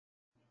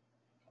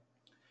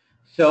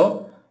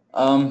So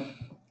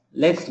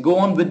let's go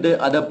on with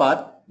the other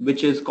part,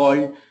 which is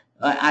called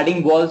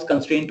adding walls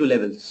constraint to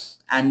levels,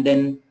 and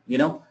then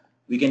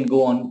we can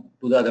go on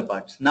to the other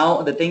parts.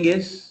 Now the thing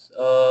is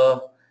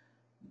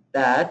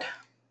that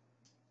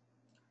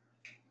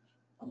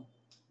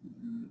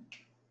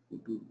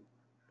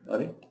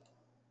sorry,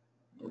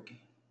 okay.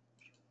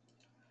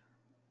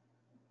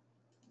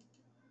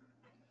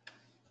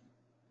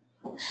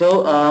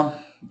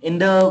 So in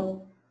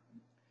the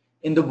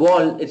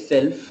wall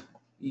itself,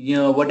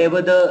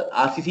 whatever the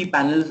RCC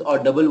panels or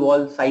double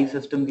wall size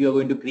systems you are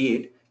going to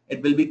create,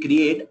 it will be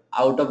created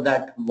out of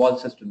that wall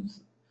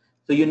systems.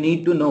 So you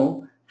need to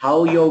know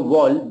how your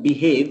wall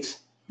behaves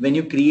when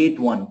you create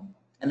one,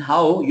 and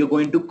how you're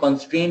going to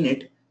constrain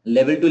it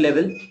level to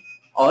level,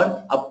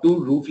 or up to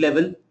roof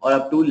level, or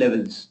up to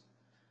levels.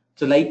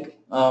 So like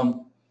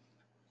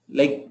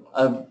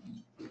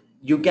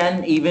you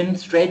can even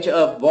stretch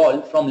a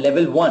wall from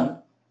level 1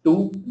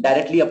 to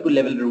directly up to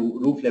level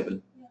roof level,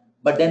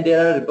 but then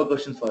there are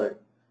repercussions for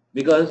it,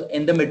 because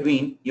in the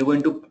between you're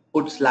going to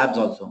put slabs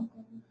also.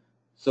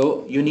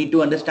 So you need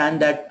to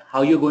understand that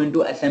how you're going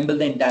to assemble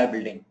the entire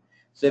building.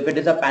 So if it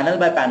is a panel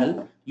by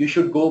panel, you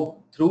should go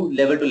through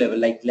level to level,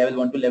 like level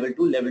 1 to level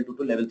 2, level 2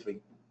 to level 3.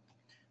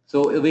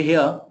 So over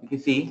here, if you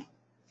see,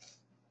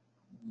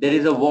 there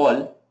is a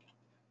wall,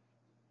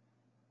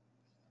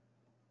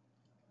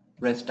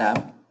 press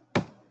tab.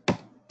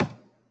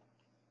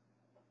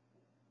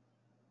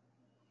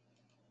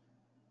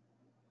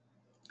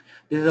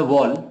 This is a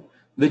wall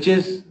which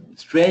is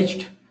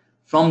stretched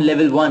from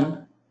level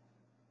 1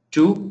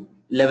 to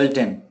level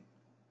 10.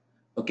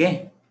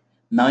 Okay.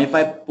 Now if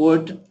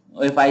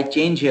I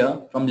change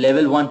here from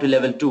level 1 to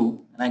level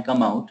 2 and I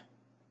come out,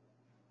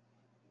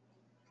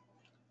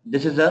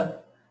 this is a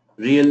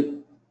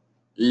real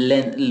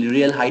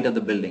height of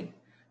the building,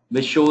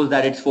 which shows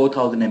that it's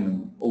 4000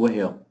 mm over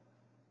here.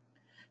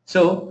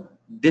 So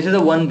this is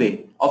a one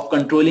way of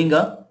controlling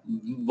a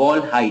wall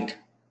height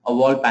or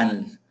wall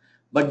panels.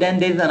 But then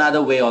there is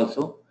another way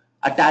also,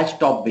 attached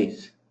top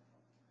base.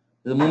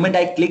 The moment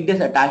I click this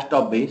attached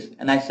top base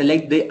and I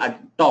select the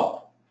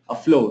top, a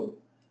floor,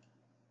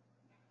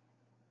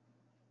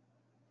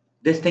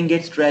 this thing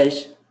gets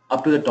stretched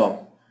up to the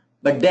top.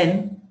 But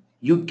then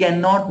you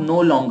cannot no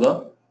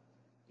longer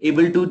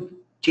able to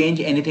change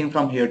anything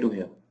from here to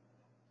here.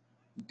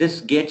 This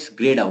gets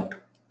grayed out.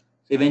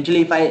 So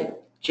eventually if I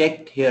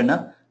check here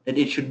now that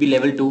it should be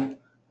level 2.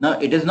 Now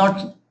it is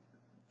not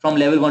from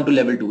level 1 to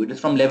level 2. It is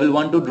from level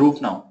 1 to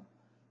roof now.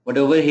 But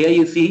over here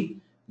you see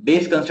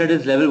base constraint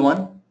is level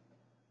 1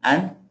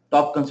 and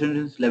top constraint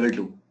is level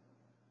 2.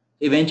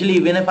 Eventually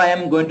even if I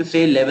am going to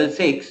say level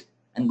 6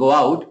 and go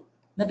out,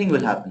 nothing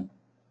will happen.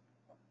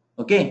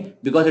 Okay,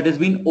 because it has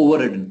been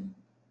overridden.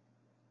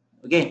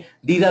 Okay,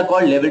 these are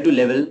called level to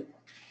level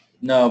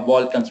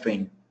wall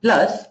constraint.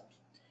 Plus,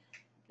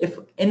 if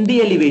in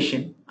the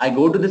elevation, I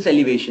go to this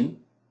elevation,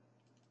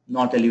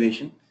 north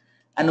elevation,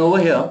 and over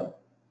here,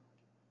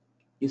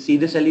 you see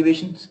this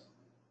elevations.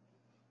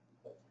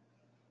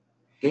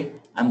 Okay,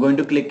 I'm going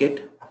to click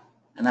it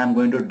and I'm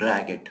going to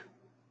drag it.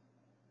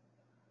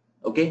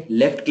 Okay,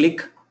 left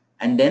click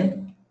and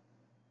then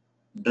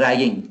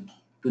dragging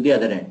to the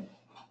other end.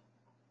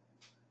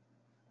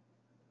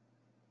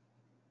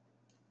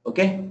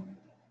 Okay,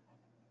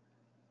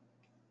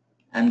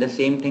 and the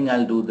same thing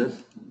I'll do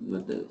this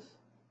with this.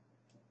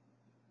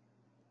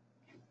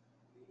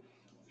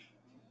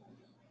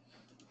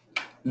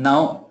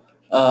 Now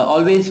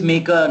always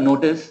make a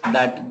notice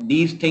that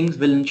these things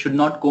should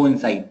not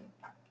coincide.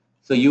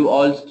 So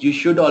you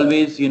should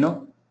always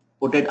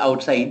put it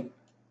outside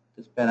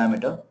this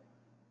parameter.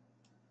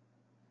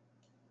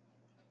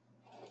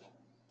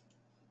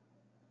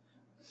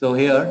 So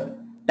here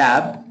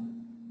tab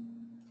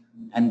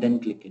and then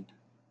click it.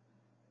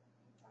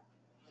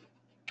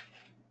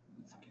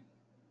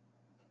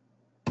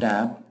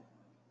 Tab.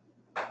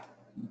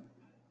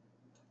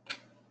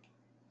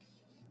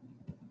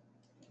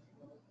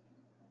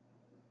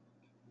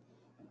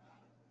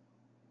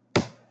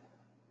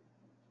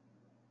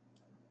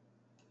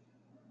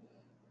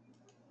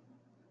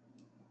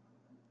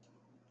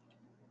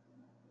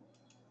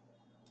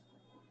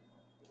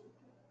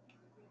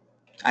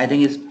 I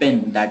think it's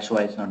pin, that's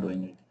why it's not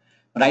doing it.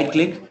 Right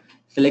click,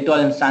 select all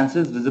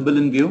instances visible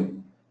in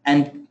view,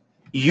 and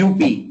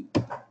UP.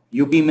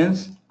 UP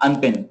means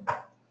unpin.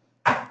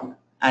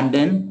 And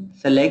then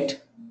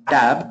select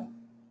tab,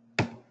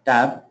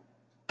 tab,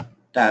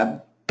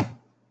 tab.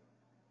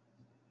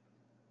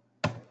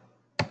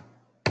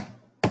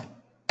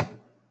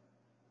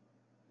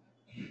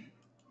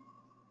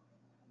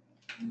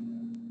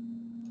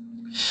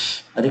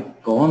 अरे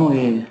कौन हो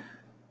ये?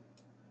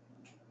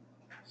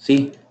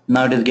 See,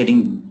 now it is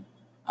getting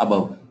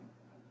above.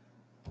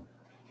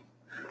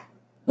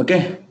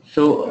 Okay,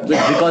 so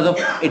because of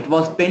it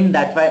was pinned,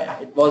 that's why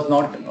it was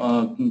not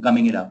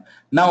coming it up.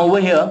 Now over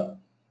here,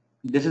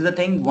 this is the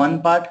thing,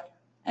 one part,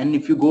 and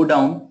if you go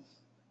down,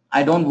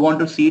 I don't want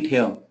to see it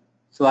here,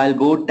 so I'll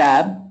go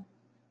tab,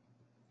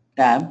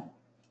 tab,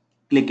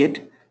 click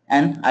it,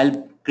 and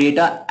I'll create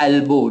a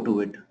elbow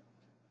to it,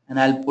 and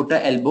I'll put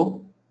a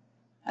elbow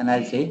and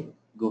I'll say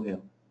go here.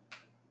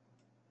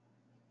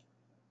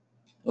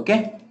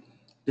 Okay,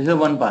 this is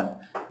one part.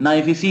 Now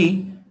if you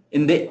see,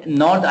 in the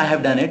north I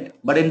have done it,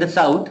 but in the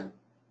south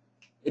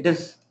it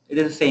is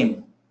the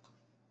same,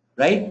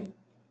 right?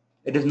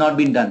 It has not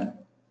been done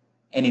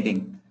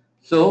anything.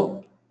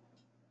 So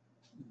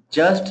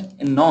just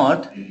in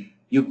north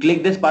you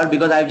click this part,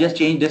 because I've just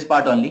changed this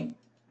part only.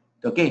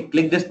 Okay,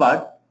 click this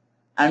part,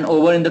 and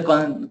over in the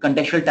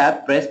contextual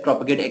tab press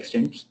propagate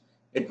extents.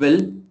 It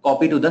will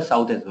copy to the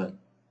south as well.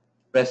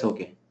 Press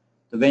OK.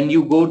 So when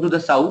you go to the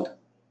south,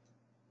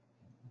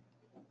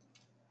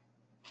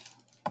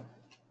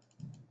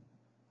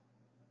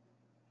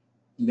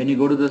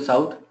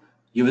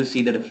 you will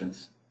see the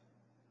difference.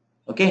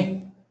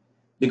 Okay,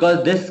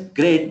 because this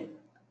grid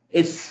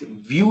is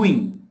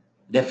viewing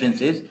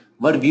differences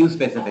were view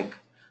specific.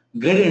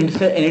 Grid in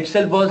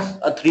itself was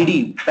a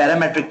 3D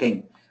parametric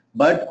thing,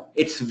 but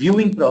its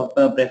viewing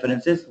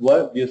preferences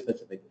were view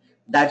specific.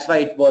 That's why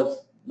it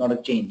was not a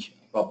change,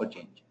 proper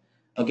change.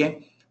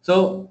 Okay,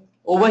 so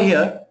over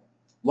here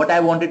what I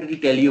wanted to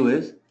tell you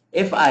is,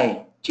 if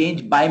I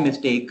change by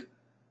mistake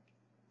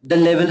the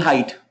level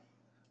height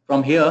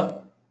from here,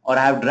 or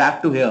I have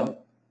dragged to here,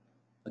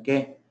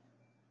 okay,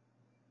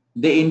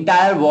 the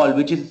entire wall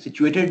which is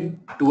situated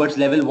towards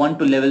level 1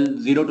 to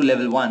level 0 to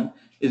level 1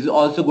 is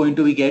also going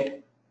to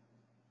get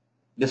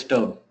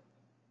disturbed.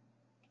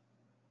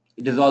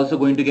 It is also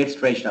going to get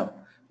stretched out.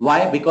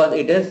 Why? Because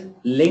it is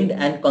linked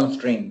and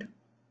constrained.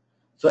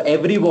 So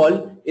every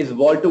wall is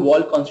wall to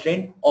wall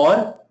constraint,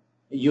 or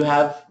you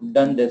have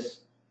done this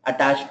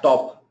attached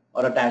top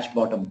or attached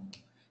bottom.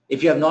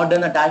 If you have not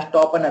done attached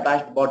top and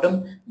attached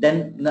bottom,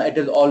 then it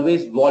is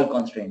always wall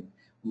constraint.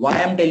 Why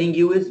I'm telling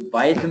you is,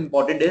 why it's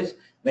important is,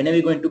 whenever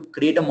you're going to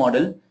create a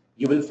model,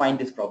 you will find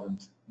these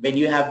problems. When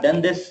you have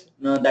done this,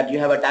 that you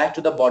have attached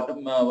to the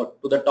bottom,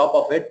 to the top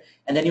of it,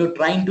 and then you're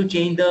trying to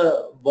change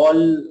the wall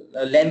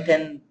length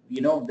and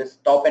this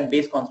top and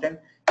base constant,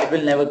 it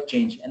will never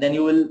change, and then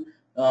you will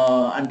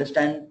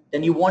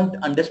then you won't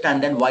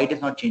understand then why it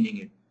is not changing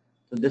it.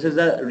 So this is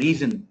the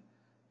reason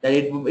that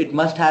it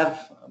must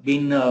have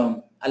been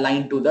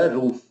aligned to the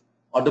roof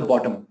or the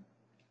bottom.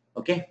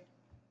 Okay,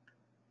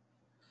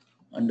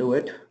 undo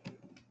it.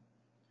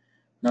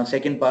 Now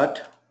second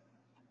part,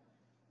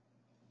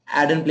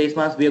 add and place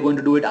mask, we are going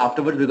to do it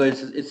afterwards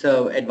because it's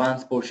a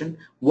advanced portion.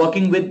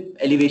 Working with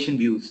elevation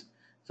views.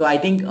 So I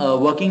think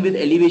working with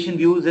elevation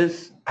views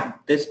is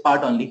this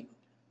part only,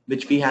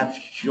 which we have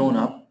shown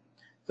up.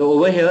 So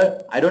over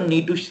here I don't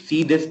need to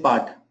see this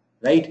part,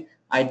 right?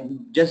 I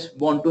just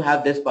want to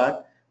have this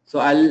part. So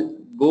I'll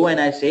go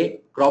and I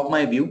say crop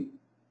my view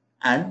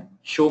and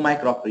show my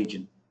crop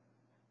region.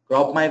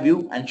 Crop my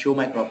view and show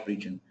my crop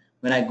region.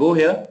 When I go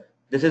here,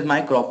 this is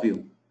my crop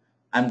view.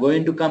 I'm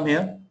going to come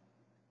here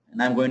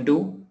and I'm going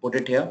to put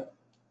it here.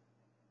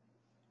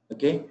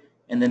 Okay,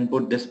 and then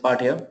put this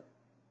part here.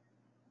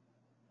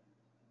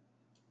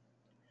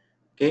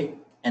 Okay,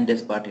 and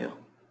this part here.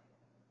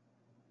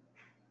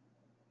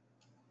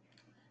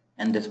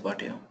 And this part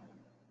here.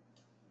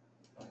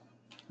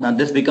 Now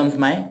this becomes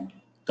my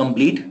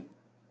complete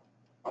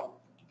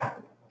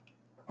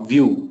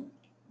view,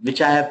 which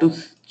I have to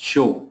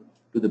show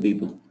to the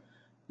people.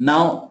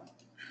 Now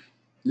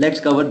let's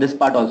cover this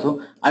part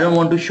also. I don't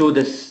want to show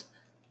this,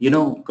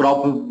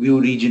 crop view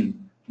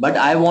region, but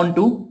I want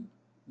to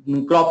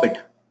crop it.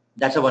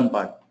 That's a one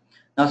part.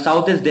 Now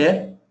south is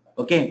there.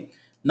 Okay.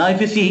 Now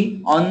if you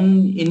see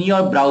in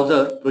your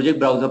browser, project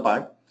browser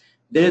part,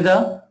 there is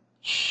a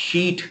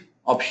sheet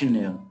option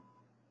here.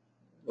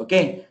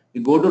 Okay,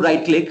 you go to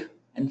right click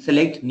and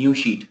select new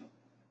sheet.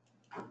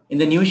 In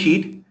the new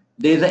sheet,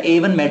 there is a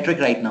A1 metric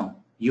right now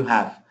you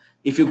have.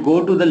 If you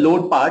go to the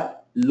load part,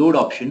 load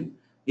option,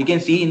 you can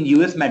see in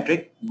US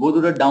metric, go to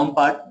the down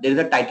part, there is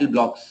a title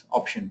blocks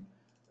option.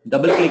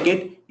 Double click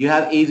it, you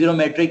have A0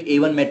 metric,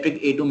 A1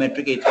 metric, A2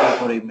 metric, A3,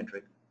 A4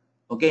 metric.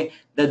 Okay,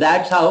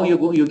 that's how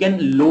you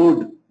can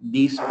load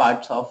these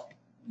parts of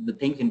the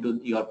things into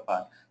your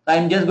part. So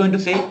I'm just going to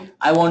say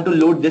I want to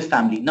load this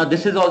family. Now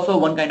this is also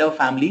one kind of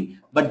family,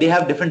 but they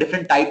have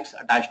different types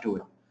attached to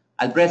it.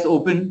 I'll press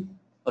open.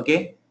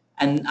 Okay,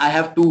 and I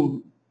have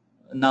two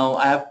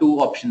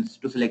options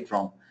to select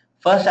from.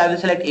 First I will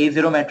select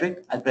A0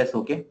 metric. I'll press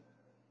OK.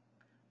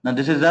 Now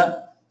this is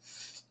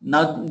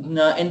now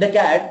in the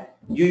CAD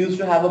you used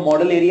to have a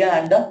model area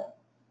and the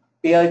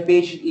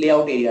page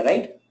layout area,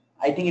 right?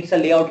 I think it's a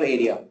layout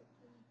area.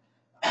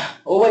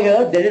 Over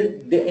here, there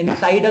is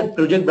inside a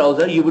project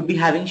browser, you would be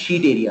having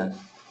sheet areas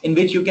in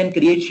which you can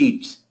create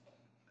sheets.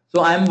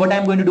 So what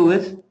I'm going to do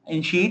is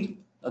in sheet,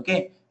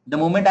 okay, the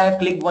moment I have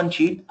clicked one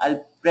sheet,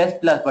 I'll press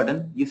plus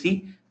button. You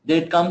see, there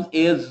it comes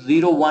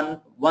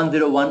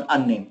A01101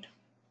 unnamed,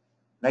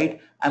 right?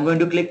 I'm going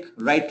to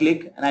right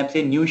click and I'm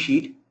saying new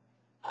sheet.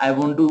 I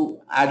want to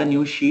add a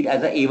new sheet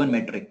as a A1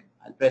 metric.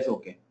 I'll press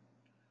OK.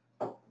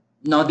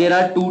 Now there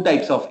are two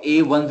types of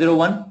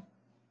A101,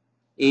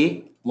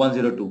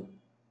 A102.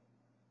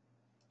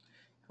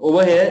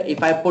 Over here,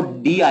 if I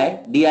put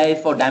DI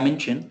is for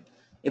dimension.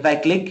 If I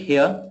click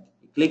here,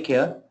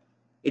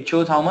 it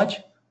shows how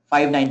much?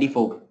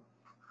 594.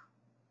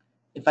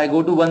 If I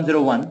go to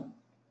 101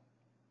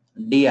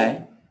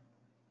 DI,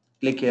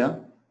 click here,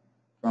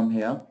 from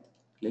here,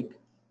 click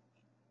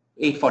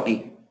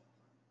 840.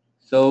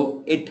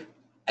 So it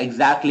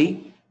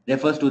exactly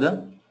refers to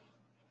the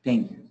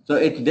thing. So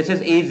this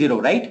is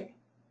A0, right?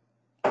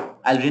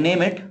 I'll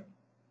rename it.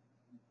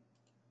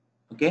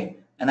 Okay,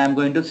 and I'm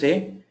going to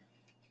say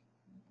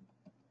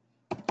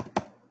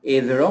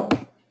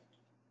A0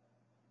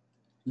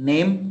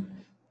 name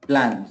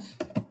plans.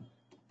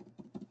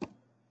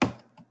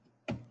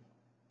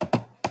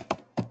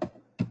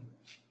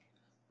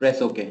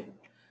 Press OK.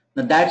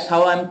 Now that's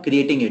how I'm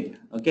creating it.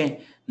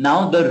 Okay.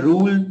 Now the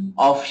rule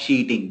of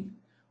sheeting.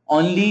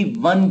 Only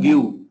one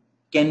view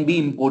can be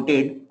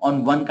imported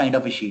on one kind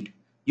of a sheet.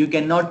 You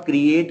cannot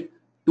create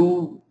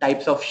two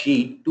types of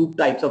sheet, two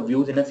types of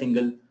views in a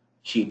single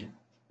sheet.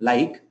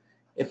 Like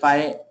if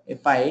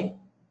I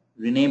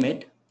rename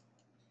it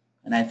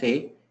and I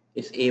say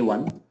it's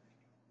A1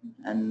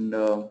 and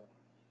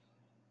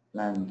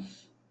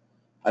plans,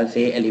 I'll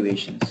say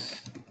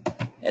elevations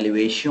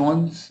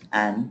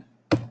and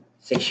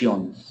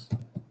sections.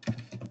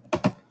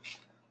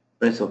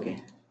 Press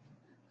OK.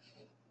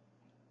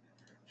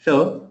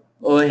 So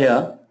over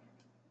here,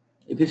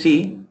 if you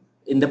see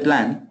in the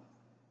plan,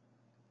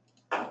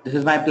 this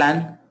is my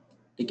plan.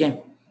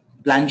 Okay,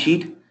 plan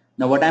sheet.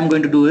 Now what I'm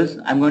going to do is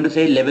I'm going to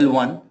say level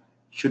 1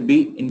 should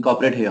be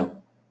incorporated here.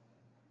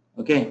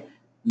 Okay,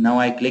 now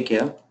I click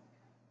here.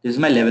 This is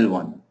my level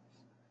 1.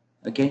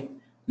 Okay,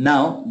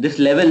 now this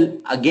level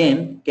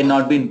again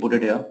cannot be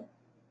inputted here.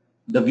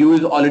 The view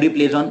is already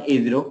placed on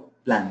A0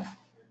 plans.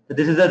 So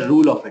this is the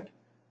rule of it.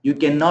 You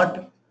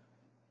cannot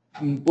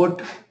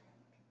input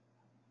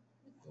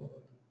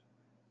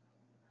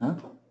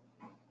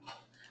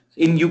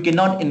you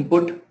cannot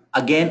input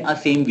again a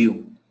same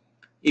view.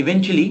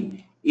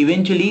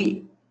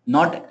 Eventually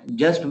not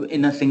just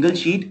in a single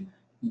sheet,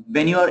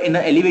 when you are in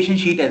an elevation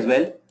sheet as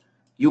well,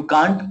 you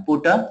can't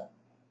put a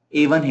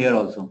A1 here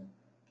also.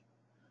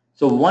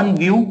 So one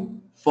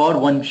view for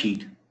one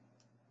sheet.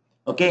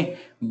 Okay,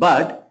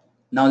 but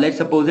now let's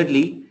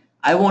supposedly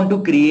I want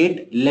to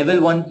create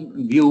level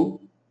 1 view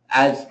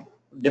as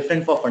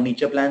different for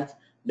furniture plans,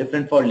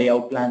 different for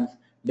layout plans,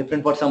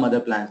 different for some other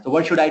plans. So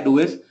what should I do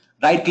is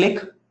right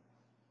click,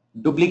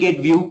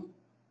 duplicate view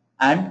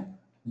and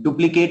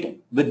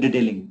duplicate with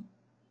detailing.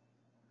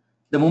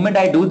 The moment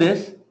I do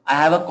this, I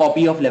have a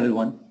copy of level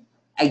 1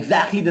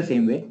 exactly the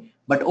same way,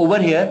 but over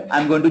here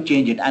I'm going to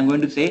change it. I'm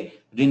going to say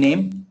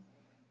rename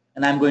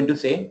and I'm going to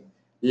say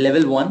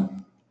level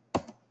 1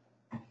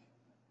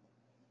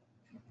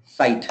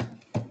 site.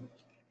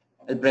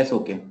 I'll press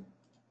OK.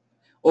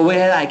 Over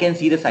here I can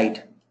see the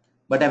site,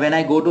 but when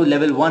I go to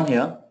level 1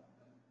 here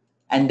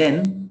and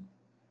then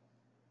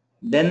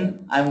in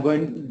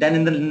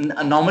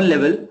the normal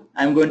level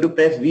I'm going to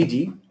press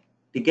VG,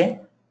 okay,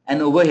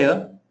 and over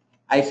here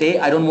I say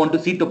I don't want to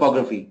see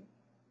topography.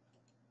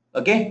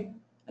 Okay,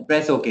 I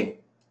press OK.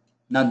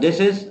 Now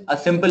this is a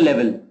simple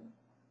level,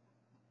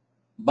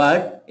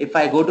 but if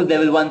I go to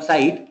level 1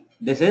 site,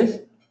 this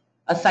is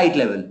a site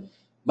level,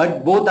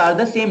 but both are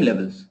the same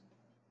levels.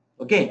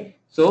 Okay,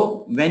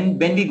 so when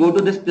we go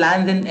to this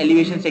plans and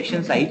elevation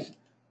section sites,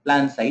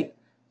 plan site,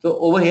 so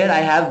over here I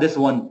have this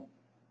one.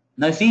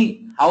 Now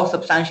see how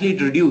substantially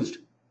it reduced.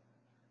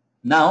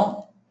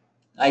 Now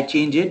I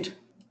change it,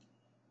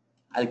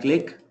 I'll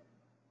click,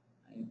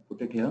 I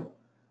put it here,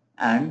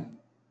 and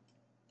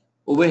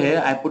over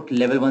here I put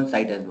level 1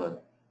 site as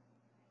well.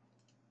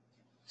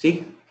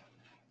 See,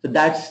 so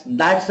that's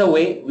the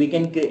way we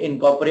can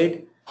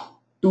incorporate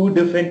two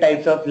different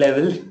types of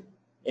levels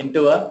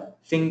into a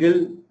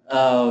single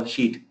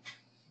sheet.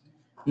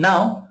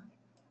 Now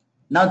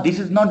this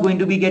is not going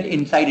to be get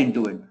insight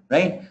into it,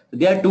 right? So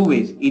there are two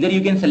ways. Either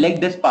you can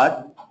select this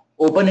part,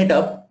 open it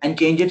up and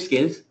change its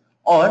scales,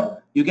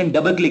 or you can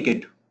double click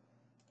it.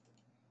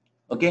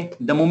 Okay,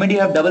 the moment you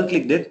have double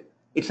clicked it,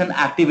 it's an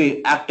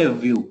active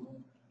view.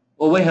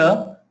 Over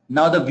here,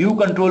 now the view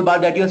control bar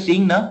that you're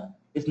seeing now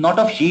is not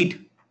of sheet,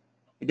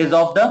 it is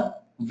of the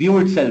view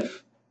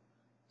itself.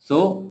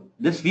 So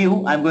this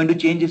view I'm going to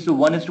change this to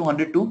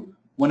 1:100 to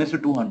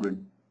 1:200.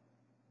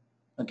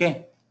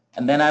 Okay,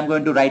 and then I'm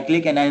going to right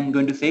click and I'm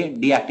going to say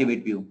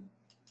deactivate view.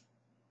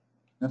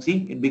 Now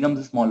see, it becomes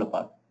a smaller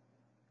part.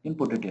 You can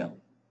put it here.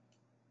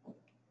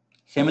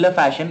 Similar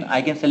fashion,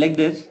 I can select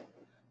this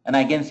and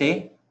I can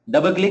say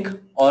double click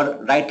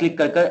or right click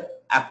karkar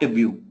active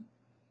view,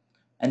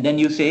 and then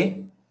you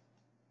say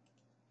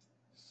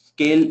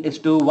scale is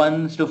to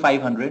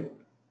 1:500.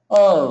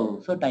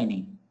 Oh, so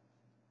tiny.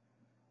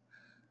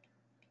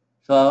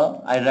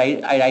 So I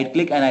right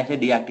click and I say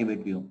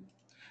deactivate view.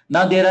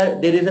 Now there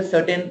is a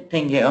certain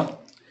thing here.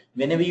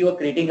 Whenever you are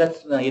creating a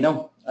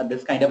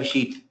this kind of a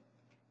sheet,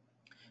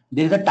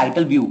 there is a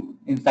title view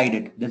inside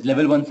it. This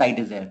level 1 site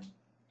is there,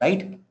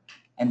 right?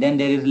 And then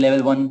there is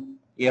level 1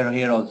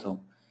 here also.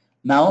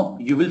 Now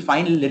you will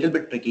find a little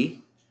bit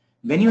tricky.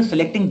 When you're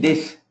selecting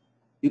this,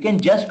 you can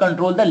just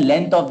control the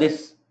length of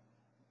this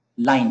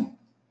line.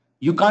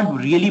 You can't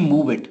really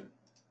move it.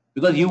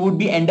 because you would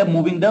be end up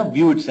moving the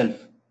view itself.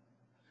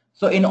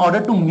 So in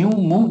order to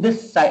move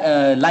this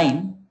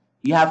line,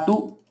 you have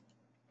to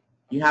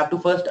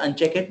first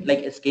uncheck it like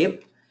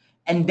escape,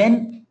 and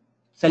then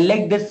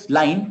select this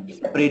line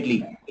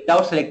separately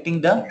without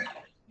selecting the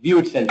view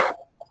itself.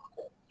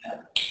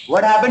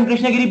 What happened,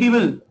 Krishnagiri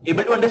people?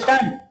 Able to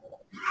understand?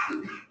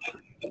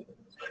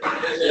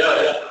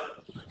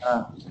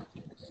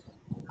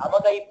 हम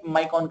का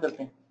mic on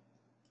करते हैं.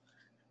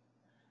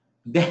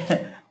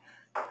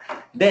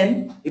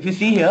 Then if you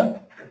see here,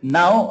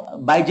 now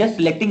by just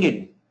selecting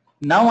it,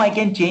 now I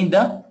can change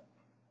the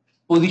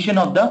position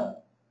of the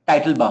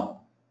title bar.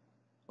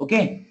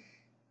 Okay?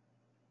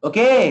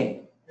 Okay?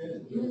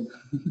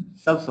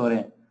 सब सो रहे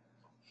हैं.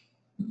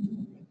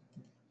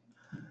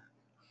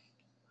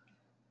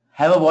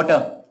 Have a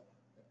water.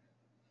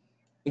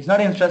 It's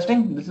not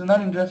interesting? This is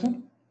not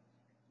interesting?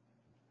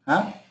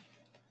 Huh?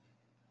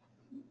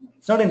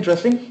 It's not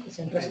interesting? It's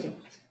interesting.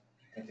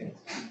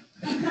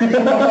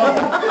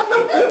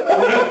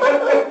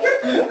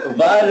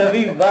 Wow,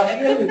 Ravi, wow.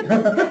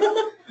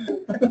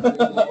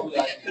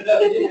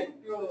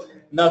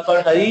 Now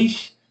for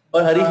Harish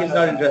is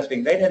not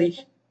interesting, right Harish?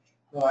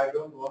 No, I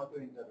don't want to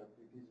interrupt.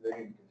 It is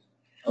very interesting.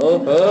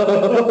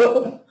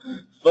 Oh,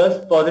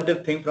 first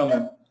positive thing from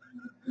him.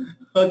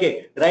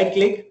 Okay, right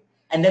click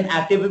and then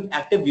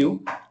active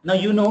view. Now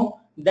you know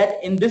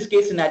that in this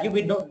case scenario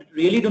we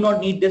do not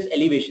need this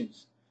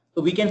elevations.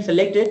 So we can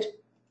select it,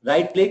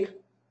 right click,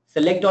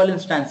 select all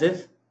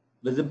instances,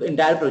 visible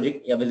entire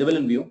project, yeah, visible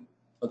in view.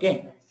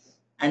 Okay,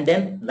 and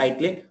then right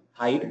click,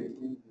 hide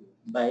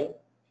by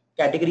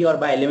category or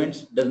by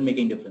elements, doesn't make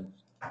any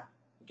difference.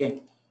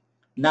 Okay,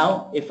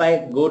 now if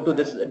I go to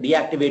this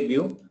deactivate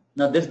view,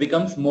 now this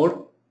becomes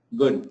more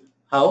good.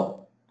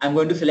 How? I'm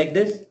going to select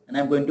this and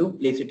I'm going to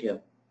place it here.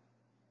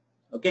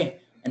 Okay,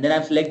 and then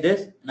I'll select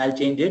this and I'll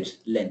change its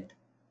length.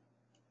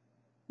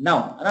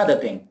 Now another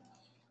thing,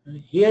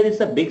 here is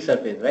a big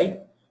surface,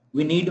 right?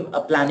 We need a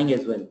planning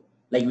as well,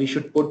 like we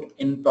should put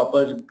in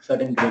proper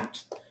certain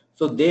grids.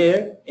 So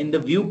there in the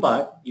view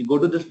part, you go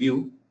to this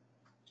view.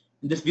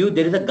 In this view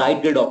there is a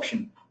guide grid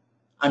option.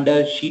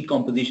 Under sheet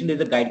composition there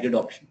is a guide grid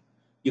option.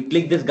 You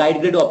click this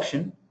guide grid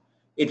option,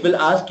 it will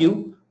ask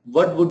you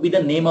what would be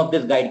the name of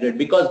this guide grid,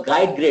 because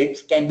guide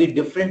grids can be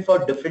different for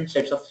different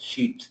sets of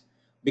sheets,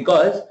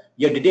 because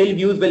your detailed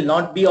views will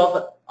not be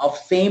of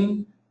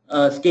same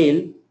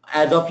scale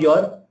as of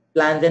your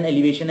plans and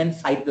elevation and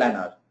site plan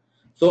are.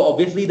 So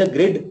obviously the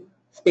grid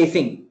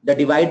spacing, the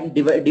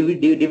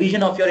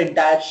division of your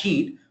entire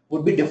sheet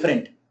would be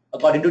different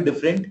according to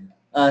different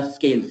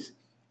scales.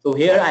 So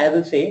here I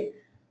will say,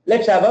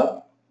 let's have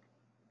a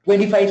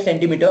 25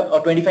 centimeter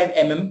or 25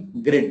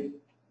 mm grid.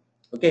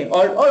 Okay,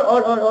 or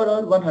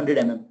 100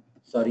 mm.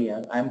 Sorry,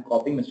 yeah, I am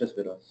copying Mr.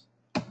 Spiros.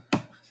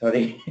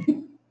 Sorry.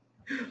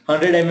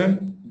 100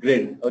 mm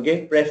grid.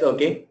 Okay, press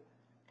OK,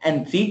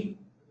 and see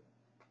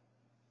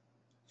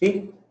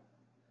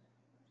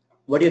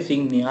what you're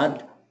seeing,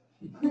 Nihat.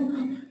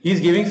 He's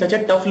giving such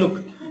a tough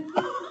look.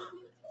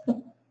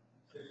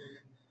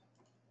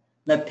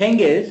 The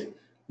thing is,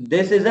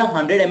 this is a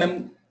 100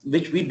 mm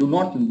which we do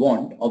not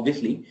want,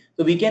 obviously.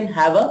 So we can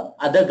have a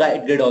other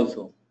guide grid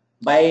also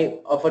by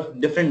of a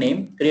different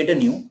name, create a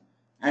new,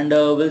 and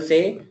we'll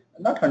say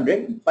not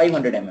 100,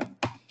 500 mm,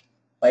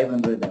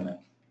 500 mm,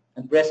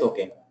 and press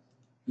OK.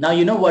 Now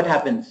you know what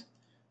happens.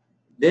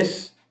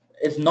 This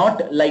is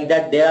not like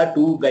that there are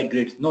two guide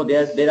grids. No,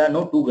 there are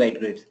no two guide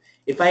grids.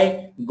 If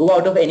I go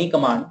out of any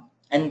command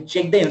and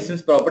check the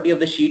instance property of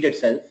the sheet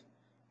itself,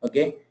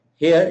 okay,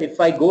 here if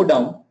I go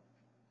down,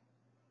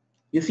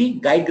 you see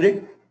guide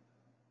grid,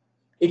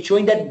 it's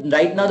showing that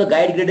right now the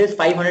guide grid is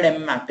 500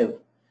 mm active.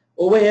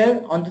 Over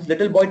here on this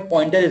little boy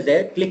pointer is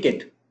there, click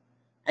it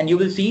and you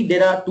will see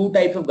there are two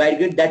types of guide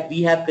grid that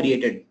we have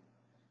created.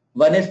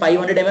 One is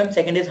 500 mm,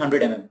 second is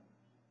 100 mm.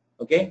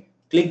 Okay,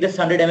 click this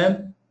 100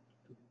 mm,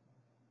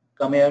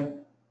 come here,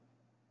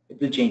 it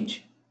will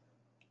change.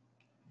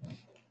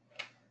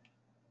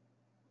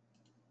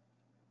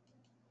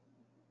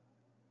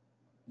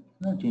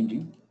 Not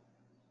changing.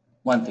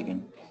 One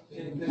second.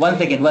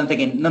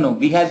 No,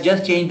 we have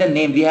just changed the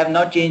name. We have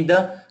not changed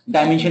the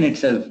dimension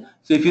itself.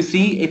 So if you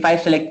see, if I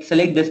select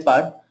this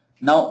part,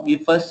 now we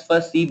first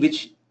see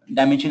which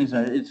dimension is.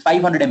 It's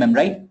 500 mm,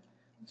 right?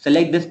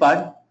 Select this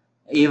part.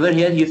 Over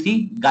here you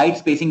see guide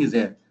spacing is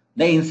there.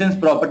 The instance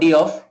property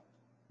of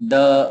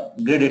the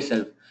grid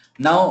itself.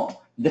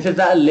 Now this is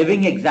a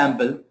living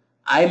example.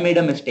 I made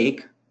a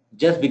mistake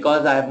just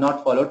because I have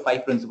not followed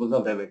 5 principles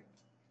of Revit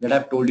that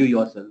I've told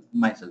you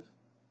myself.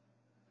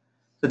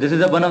 So this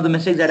is one of the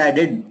mistakes that I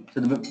did.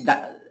 So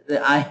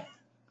I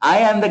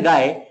am the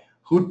guy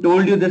who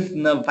told you this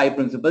 5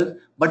 principles,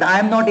 but I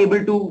am not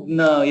able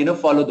to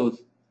follow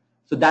those.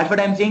 So that's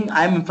what I'm saying.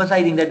 I'm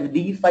emphasizing that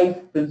these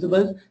 5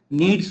 principles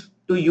needs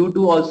to you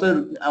to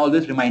also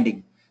always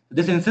reminding.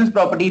 This instance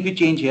property, if you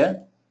change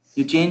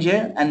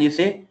here and you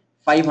say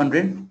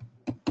 500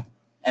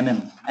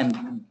 mm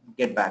and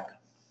get back.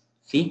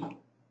 See,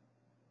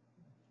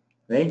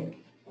 right?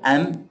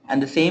 And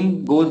the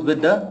same goes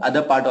with the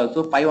other part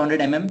also. 500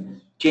 mm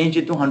change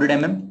it to 100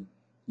 mm,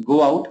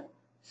 go out,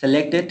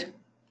 select it,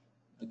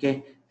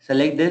 okay,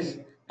 select this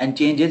and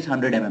change it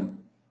 100 mm.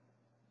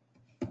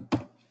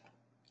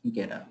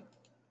 Okay, done.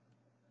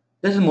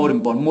 This is more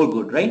important, more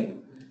good, right?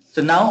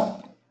 So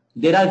now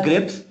there are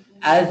grips,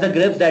 as the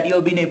grips that you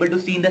have been able to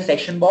see in the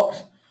section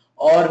box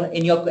or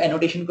in your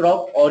annotation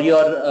crop or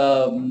your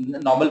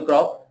normal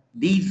crop.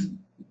 These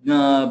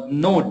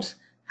nodes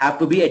have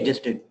to be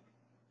adjusted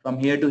from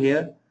here to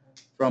here,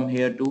 from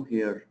here to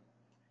here,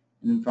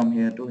 and from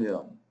here to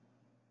here.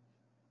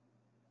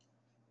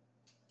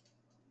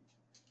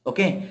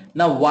 Okay,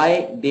 now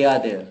why they are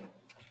there?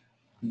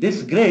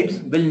 These grids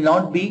will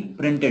not be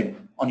printed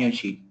on your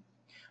sheet.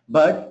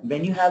 But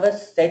when you have a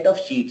set of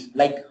sheets,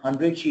 like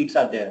 100 sheets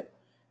are there,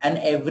 and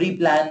every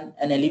plan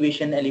and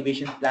elevation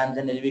plans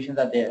and elevations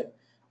are there,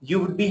 you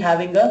would be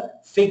having a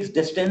fixed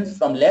distance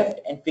from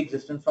left and fixed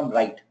distance from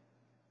right.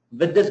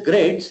 With these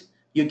grids,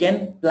 you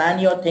can plan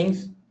your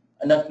things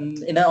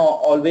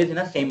always in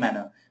a same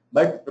manner.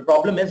 But the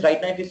problem is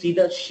right now, if you see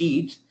the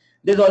sheets,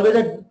 there's always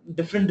a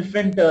different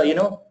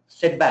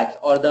setbacks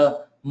or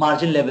the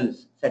margin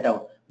levels set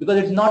out, because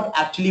it's not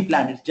actually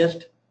planned. It's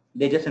just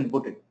they just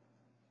input it.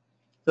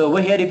 So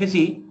over here, if you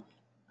see,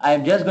 I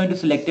am just going to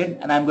select it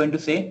and I'm going to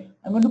say,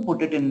 I'm going to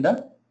put it in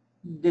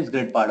this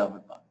grid part of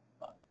it.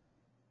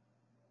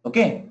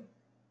 Okay.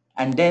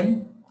 And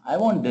then I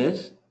want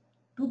this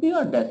to be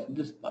on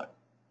this part.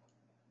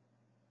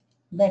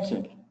 That's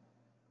it.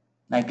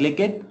 I click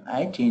it,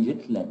 I change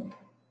its length.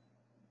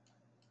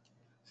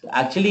 So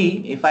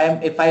actually, if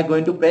I'm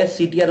going to press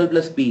Ctrl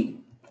plus P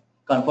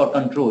for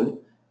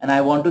control, and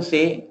I want to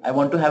say, I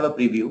want to have a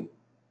preview,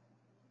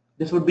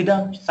 this would be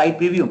the site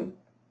preview.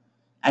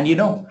 And you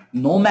know,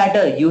 no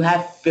matter you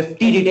have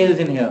 50 details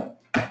in here,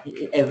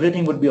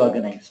 everything would be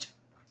organized.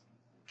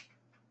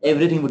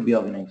 Everything would be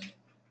organized.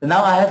 So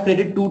now I have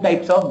created two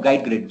types of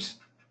guide grids,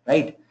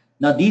 right?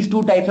 Now these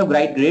two types of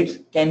guide grids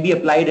can be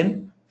applied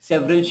in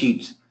several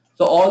sheets.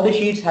 So all the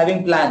sheets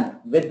having plan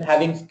with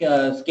having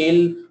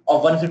scale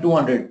of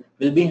 1:200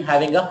 will be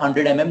having a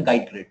 100 mm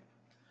guide grid.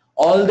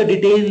 All the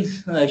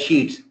details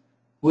sheets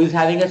who is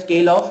having a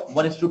scale of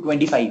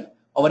 1:25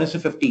 or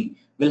 1:50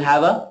 will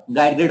have a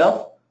guide grid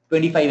of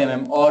 25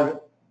 mm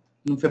or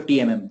 50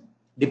 mm,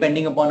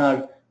 depending upon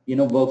our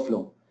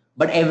workflow.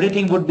 But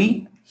everything would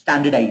be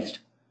standardized,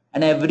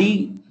 and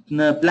every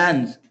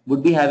plans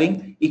would be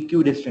having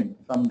equidistant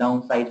from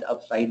downside,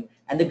 upside,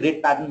 and the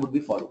grid pattern would be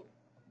followed.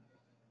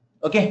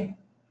 Okay,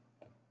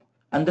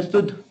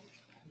 understood?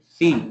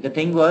 See, the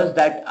thing was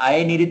that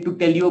I needed to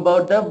tell you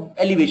about the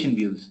elevation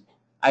views.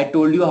 I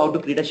told you how to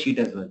create a sheet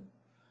as well,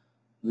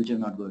 which is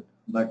not good,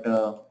 but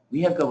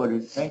we have covered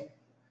it, right?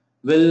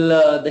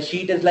 Well, the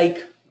sheet is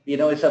like,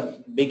 it's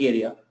a big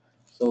area.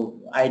 So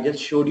I just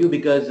showed you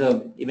because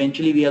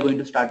eventually we are going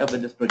to start up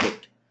with this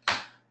project,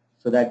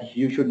 so that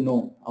you should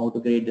know how to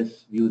create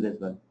this views as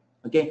well.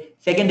 Okay.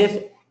 Second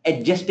is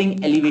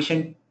adjusting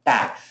elevation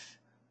tags.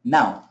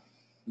 Now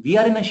we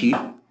are in a sheet.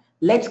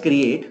 Let's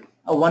create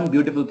a one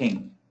beautiful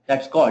thing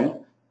that's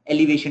called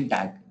elevation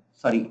tag.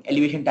 Sorry,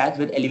 elevation tags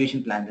with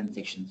elevation plans and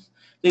sections.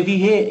 So if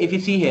you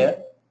see here,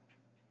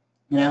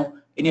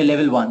 in your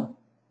level 1,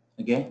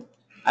 okay,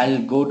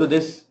 I'll go to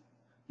this.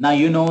 Now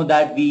you know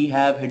that we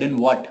have hidden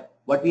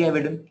what we have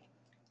hidden.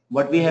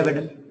 What we have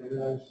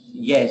hidden?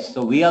 Yes.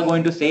 So we are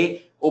going to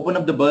say, open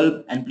up the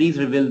bulb and please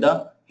reveal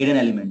the hidden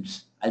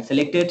elements. I'll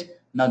select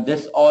it. Now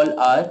this all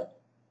are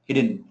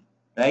hidden,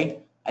 right?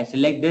 I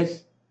select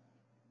this.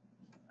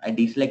 I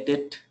deselect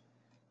it.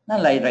 Now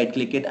I right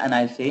click it and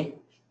I say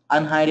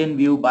unhide in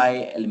view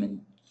by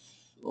elements.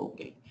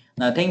 Okay.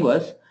 Now the thing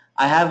was,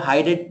 I have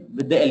hide it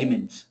with the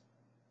elements.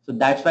 So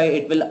that's why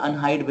it will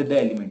unhide with the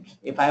elements.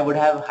 If I would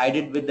have hide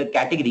it with the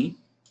category,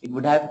 it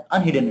would have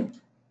unhidden it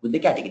with the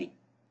category.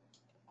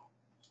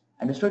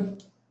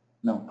 Understood?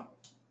 No.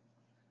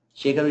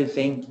 Shekhar is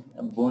saying,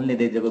 "Bol le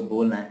de jab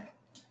bolna hai,"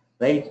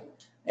 right?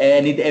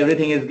 And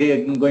everything is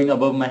going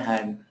above my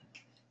hand,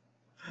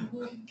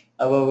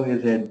 above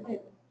his head.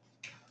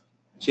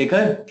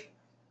 Shekhar,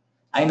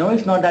 I know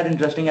it's not that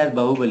interesting as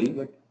Bahubali,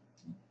 but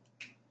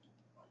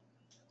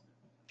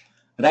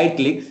right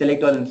click,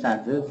 select all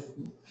instances.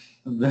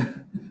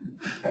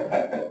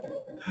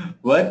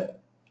 What?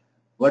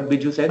 What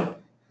Biju said?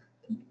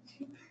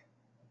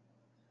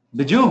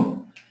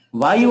 Biju,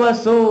 why you are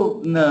so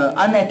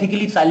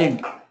unethically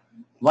silent?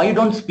 Why you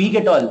don't speak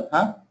at all?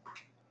 Huh?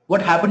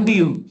 What happened to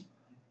you?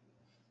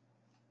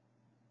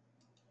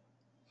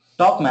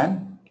 Talk,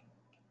 man.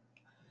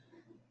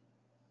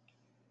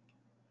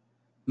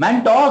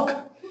 Man, talk.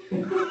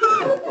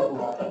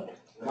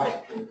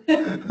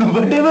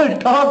 Whatever,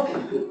 talk.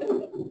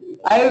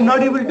 I am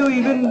not able to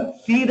even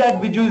see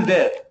that Biju is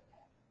there.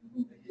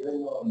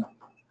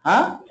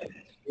 Huh?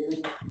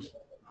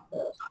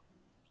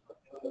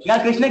 Yeah,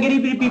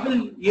 Krishnagiri people,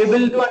 you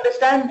able to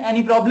understand?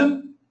 Any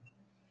problem?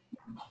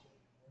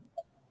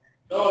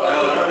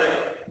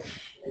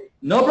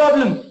 No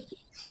problem.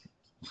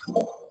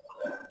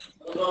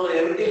 No,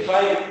 everything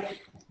fine.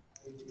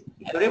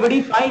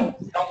 Everybody fine.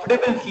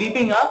 Comfortable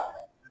sleeping, huh?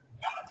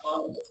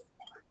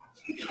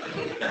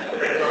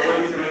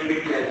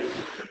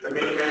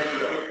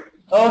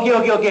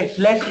 Okay.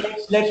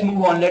 Let's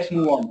move on. Let's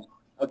move on.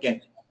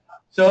 Okay.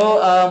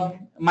 So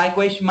my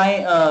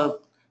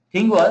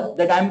thing was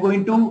that I'm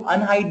going to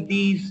unhide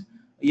these,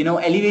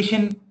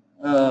 elevation,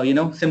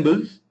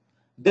 symbols.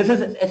 This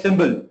is a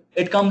symbol.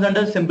 It comes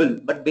under symbol,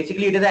 but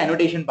basically it is an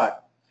annotation part.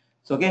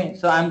 So okay.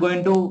 So I'm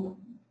going to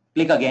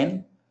click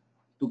again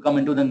to come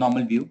into the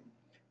normal view.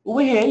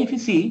 Over here, if you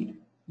see,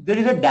 there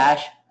is a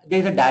dash. There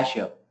is a dash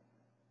here.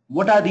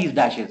 What are these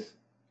dashes?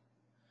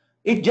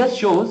 It just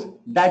shows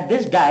that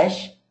this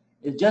dash,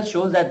 it just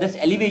shows that this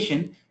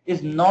elevation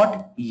is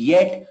not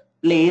yet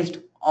placed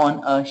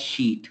on a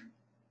sheet.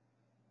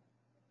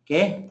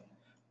 Okay.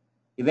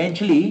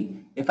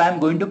 Eventually, if I'm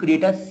going to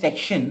create a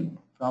section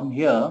from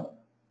here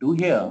to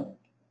here,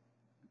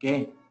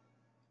 okay,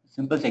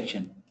 simple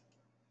section.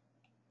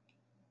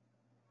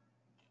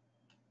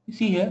 You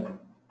see here,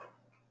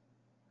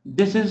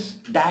 this is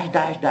dash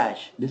dash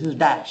dash. This is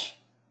dash.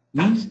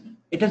 Means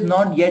it has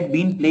not yet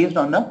been placed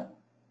on a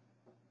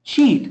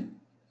sheet.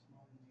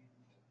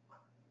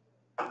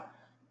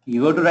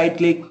 You go to right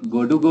click,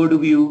 go to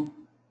view.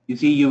 You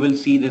see, you will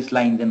see this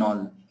lines and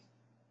all.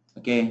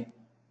 Okay,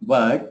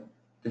 but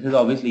this is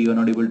obviously you are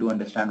not able to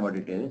understand what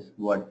it is.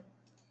 What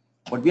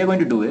we are going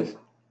to do is,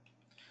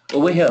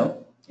 over here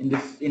in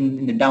this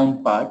in the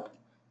down part,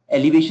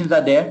 elevations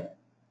are there,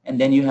 and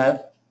then you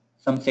have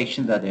some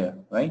sections are there,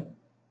 right?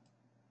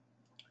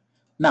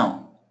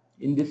 Now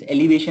in this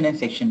elevation and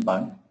section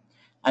part,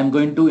 I'm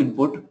going to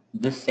input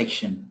this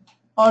section,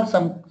 or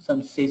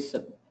some say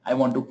I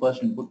want to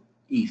first input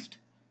east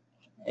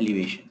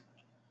elevation.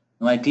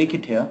 Now I click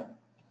it here.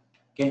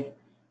 Okay,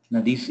 now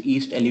this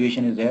east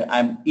elevation is there.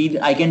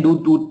 I can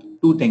do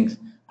two things.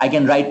 I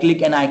can right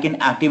click and I can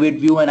activate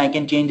view and I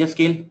can change the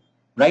scale,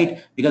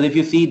 right? Because if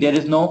you see, there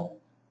is no,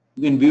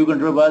 in view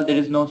control bar there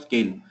is no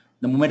scale.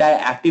 The moment I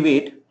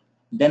activate,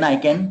 then I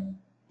can,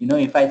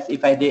 if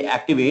I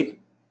deactivate,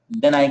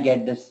 then I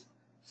get this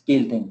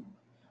scale thing.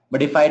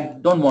 But if I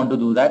don't want to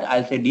do that,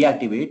 I'll say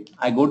deactivate.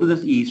 I go to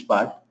this east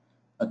part.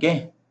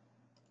 Okay,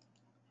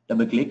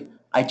 double click.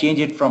 I change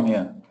it from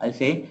here. I'll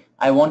say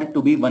I want it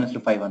to be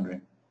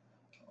 1:500.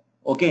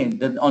 Okay,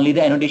 only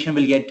the annotation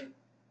will get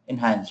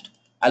enhanced.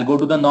 I'll go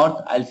to the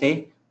north. I'll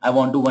say I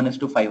want to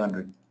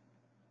 1:500.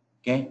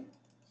 Okay,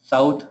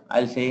 south.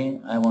 I'll say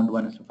I want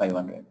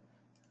 1:500.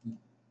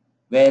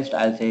 West.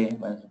 I'll say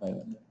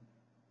 1:500.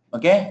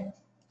 Okay,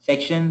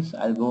 sections.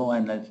 I'll go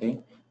and I'll say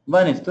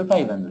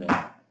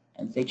 1:500.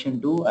 And section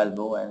 2, I'll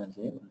go and I'll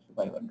say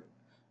 1:500.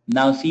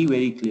 Now see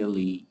very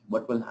clearly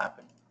what will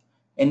happen.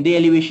 In the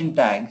elevation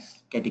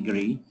tags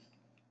category,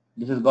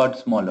 this has got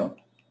smaller.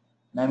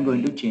 Now I'm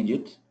going to change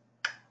its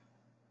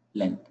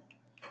length.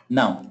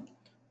 Now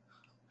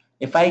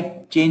if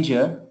I change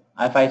here,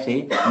 if I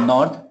say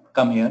north,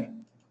 come here,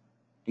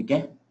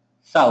 okay,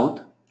 south,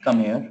 come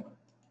here,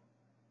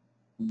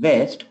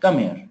 west, come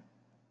here,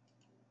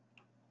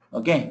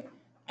 okay,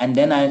 and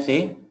then I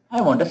say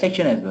I want a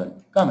section as well,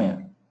 come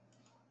here,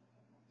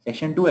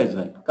 section 2 as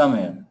well, come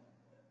here,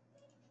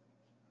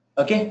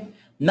 okay.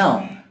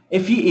 Now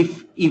if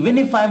even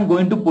if I'm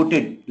going to put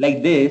it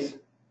like this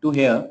to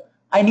here,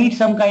 I need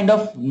some kind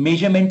of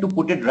measurement to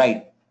put it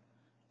right.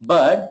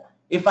 But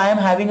if I am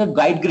having a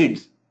guide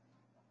grids,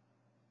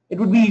 it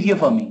would be easier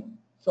for me.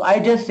 So I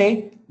just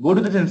say go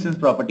to this instance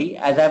property.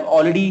 As I've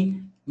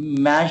already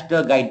matched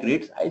the guide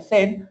grids, I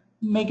said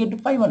make it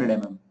 500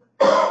 mm.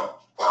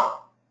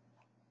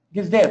 It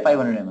is there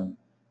 500 mm.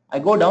 I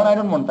go down, I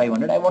don't want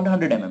 500, I want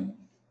 100 mm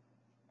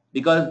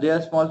because they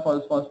are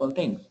small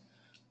things.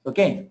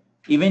 Okay.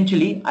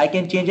 Eventually I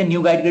can change a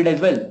new guide grid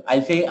as well.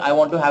 I'll say I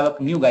want to have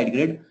a new guide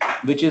grid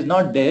which is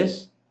not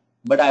this,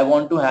 but I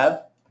want to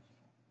have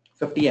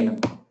 50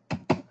 mm.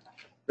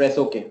 Press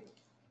OK.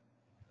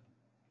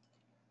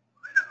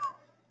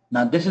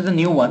 Now this is a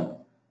new one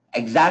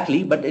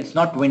exactly, but it's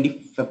not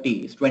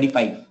 20/50, it's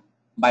 25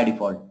 by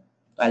default.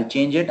 So I'll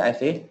change it. I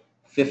say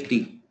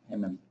 50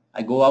 mm.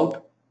 I go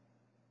out,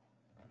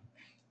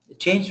 it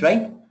changed,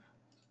 right?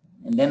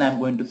 And then I'm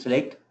going to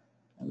select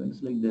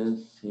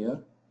this here,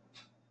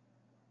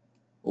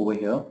 over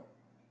here,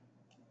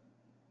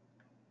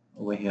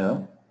 over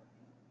here,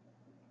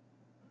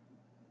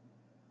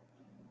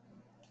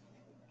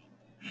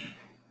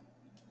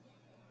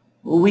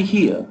 over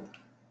here,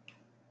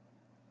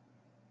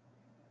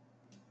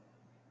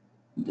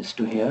 this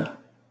to here,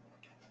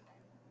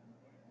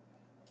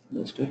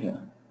 this to here.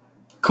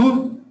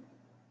 Cool.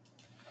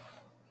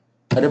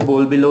 अरे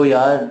बोल भी लो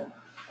यार.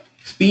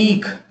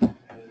 Speak.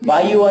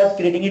 Why you are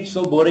creating it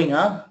so boring,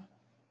 huh?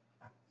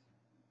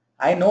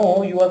 I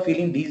know you are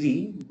feeling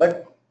dizzy,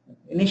 but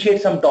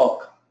initiate some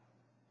talk.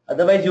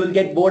 Otherwise you will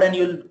get bored and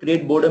you will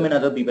create boredom in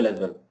other people as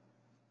well.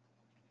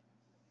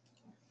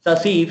 So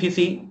see, if you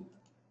see,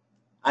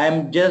 I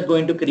am just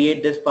going to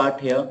create this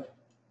part here.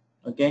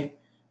 Okay.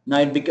 Now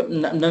it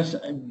become,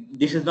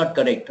 this is not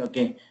correct.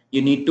 Okay.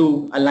 You need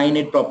to align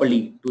it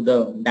properly to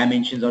the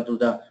dimensions or to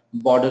the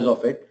borders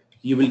of it.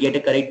 You will get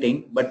a correct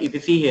thing. But if you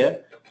see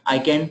here, I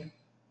can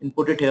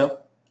input it here.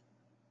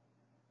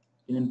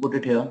 You input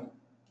it here.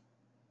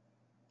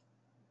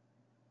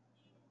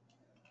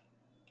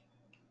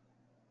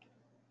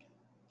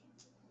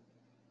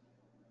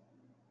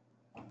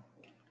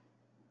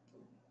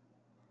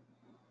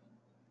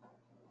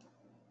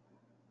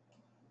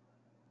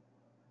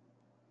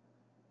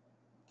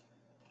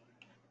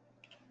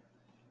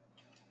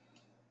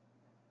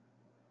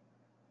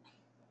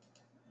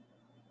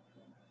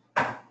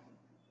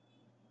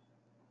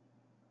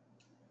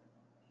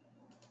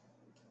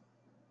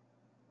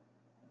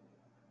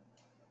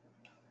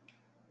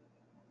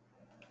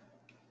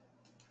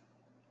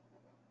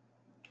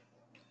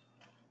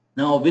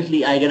 Now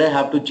obviously I gotta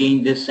have to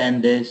change this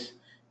and this,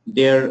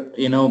 their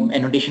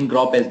annotation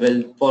crop as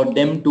well for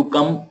them to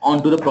come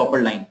onto the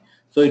proper line.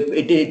 So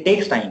it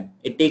takes time.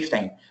 It takes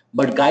time.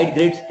 But guide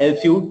grids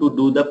helps you to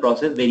do the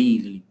process very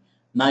easily.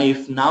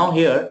 Now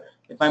here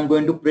if I'm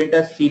going to print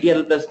a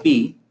CTRL plus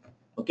P,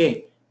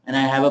 okay, and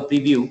I have a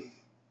preview,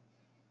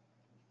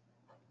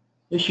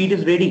 the sheet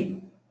is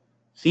ready.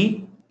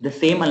 See the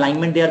same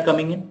alignment they are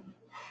coming in.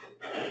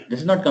 This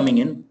is not coming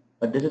in,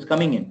 but this is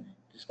coming in.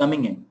 This is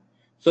coming in.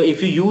 So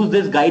if you use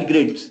this guide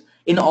grids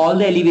in all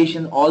the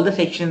elevations, all the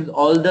sections,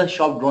 all the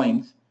shop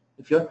drawings,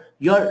 if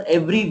your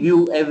every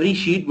view, every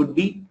sheet would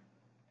be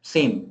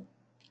same,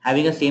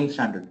 having a same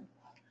standard.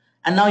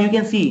 And now you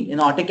can see in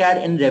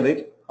AutoCAD and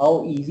Revit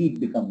how easy it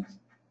becomes.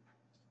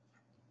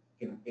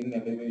 Can pin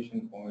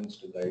elevation points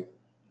to guide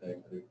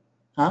grid.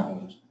 Huh?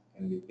 Points.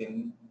 Can we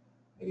pin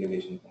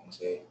elevation points?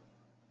 Say,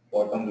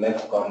 bottom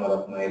left corner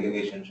of my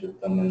elevation should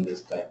come in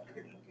this guide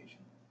grid location.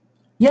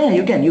 Yeah,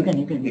 you can. We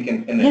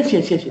can pin it.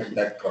 Yes.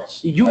 That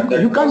cross. You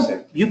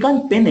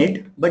can't pin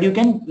it, but you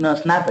can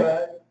snap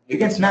it. You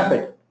can snap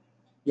it.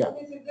 Yeah.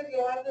 Is it that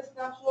you have the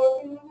snaps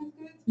working on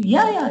it?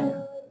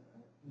 Yeah.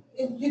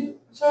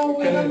 So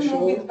we don't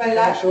move it by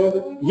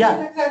lateral?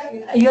 Yeah.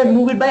 Exactly. You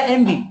move it by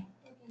MV.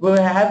 We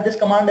have this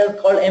command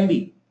called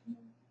MV.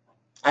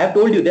 I have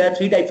told you there are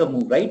 3 types of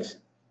move, right?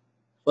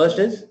 First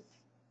is,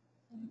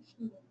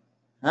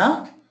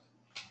 tell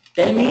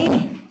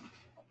me.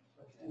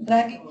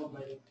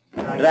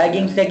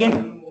 Dragging.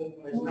 Second,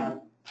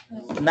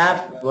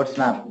 snap. What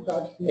snap?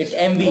 It's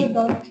MV.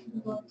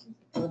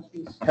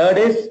 Third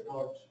is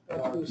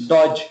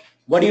dodge.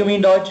 What do you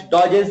mean dodge?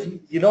 Dodge is,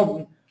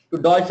 to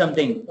dodge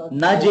something.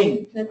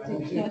 Nudging.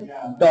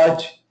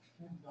 Dodge.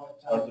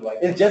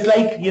 It's just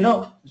like, do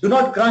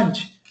not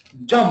crunch.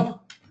 Jump.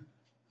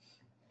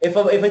 If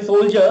a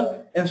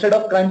soldier, instead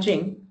of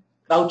crouching,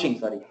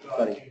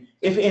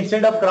 if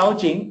instead of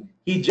crouching,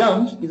 he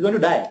jumps, he's going to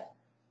die.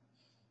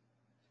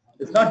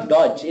 It's not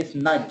dodge, it's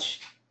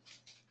nudge.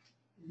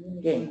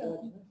 Okay.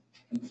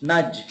 It's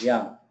nudge,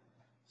 yeah.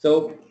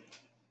 So,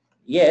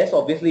 yes,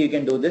 obviously you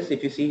can do this.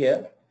 If you see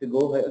here, if you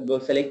go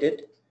select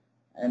it,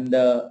 and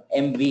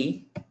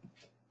MV.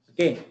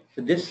 Okay.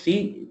 So this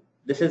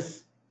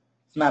is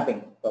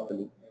snapping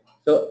properly.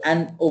 So,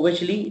 and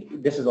obviously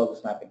this is also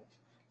snapping.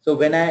 So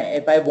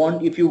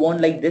if you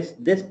want like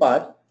this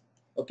part,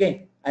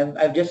 okay,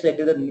 I've just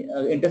selected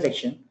the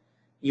intersection.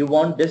 You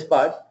want this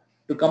part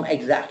to come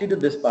exactly to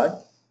this part.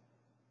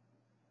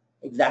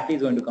 Exactly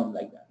is going to come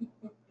like that.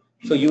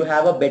 So you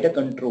have a better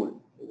control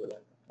over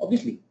that.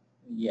 Obviously,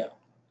 yeah,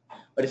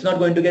 but it's not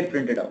going to get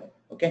printed out.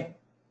 Okay.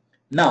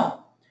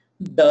 Now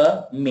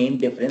the main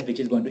difference which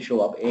is going to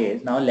show up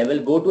is now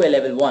go to a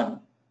level 1,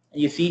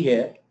 and you see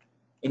here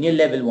in your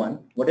level 1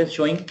 what is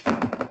showing.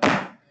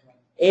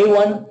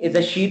 A1 is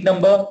a sheet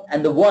number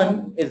and the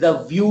 1 is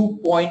the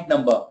viewpoint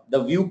number,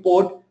 the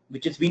viewport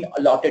which is been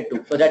allotted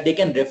to, so that they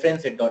can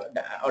reference it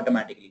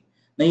automatically.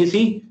 Now you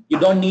see, you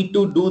don't need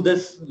to do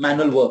this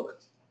manual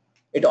work.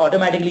 It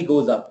automatically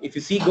goes up. If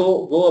you see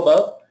go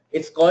above,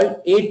 it's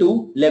called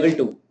A2 level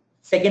 2.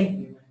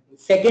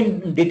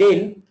 Second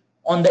detail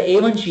on the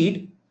A1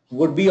 sheet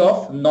would be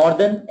of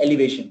northern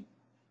elevation.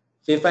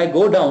 So if I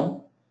go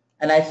down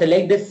and I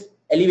select this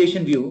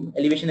elevation view,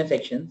 elevation and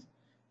sections,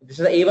 this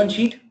is the A1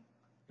 sheet.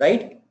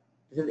 Right?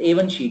 This is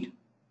A1 sheet.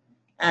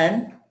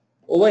 And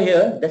over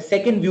here, the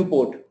second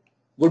viewport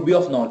would be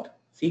of north.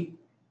 See?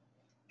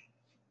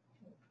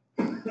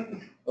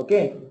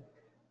 Okay.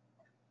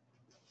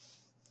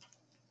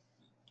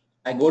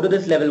 I go to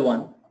this level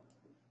 1.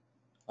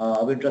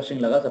 Interesting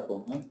laga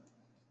sabko, huh?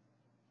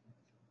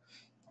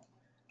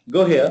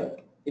 Go here.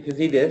 If you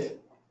see this,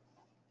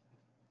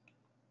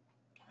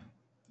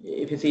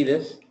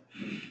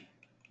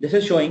 this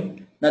is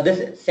showing. Now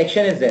this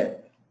section is there.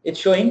 It's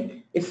showing.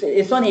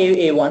 It's on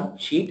A1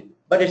 sheet,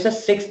 but it's a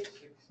 6th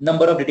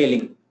number of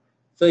detailing.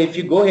 So if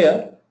you go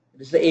here,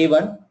 this is the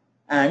A1,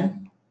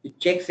 and you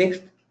check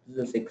 6th, this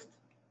is the 6th.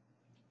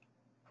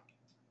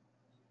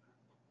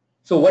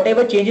 So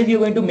whatever changes you're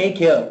going to make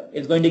here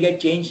is going to get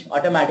changed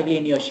automatically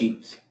in your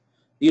sheets.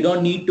 You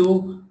don't need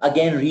to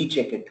again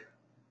recheck it.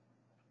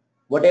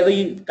 Whatever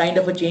kind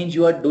of a change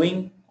you are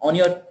doing on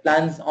your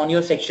plans, on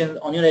your sections,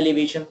 on your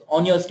elevations,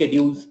 on your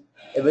schedules,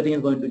 everything is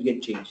going to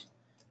get changed.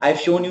 I've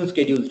shown you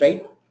schedules,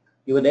 right?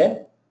 You were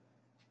there?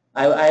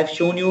 I have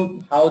shown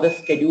you how the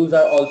schedules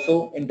are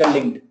also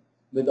interlinked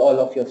with all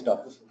of your stuff.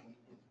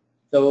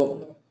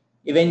 So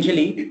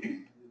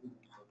eventually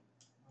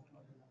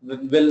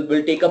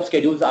we'll take up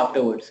schedules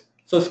afterwards.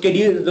 So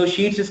those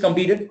sheets is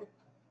completed?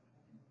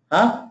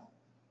 Huh?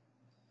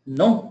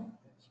 No?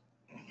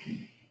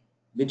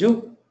 Did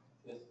you?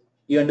 Yes.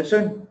 You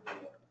understood?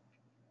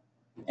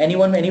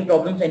 Anyone, any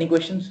problems, any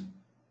questions?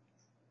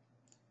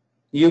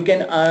 You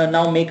can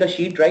now make a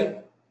sheet, right?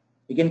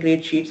 You can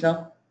create sheets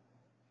now.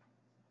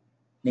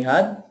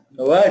 Nihad?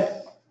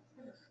 What?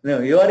 No,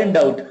 you are in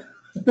doubt.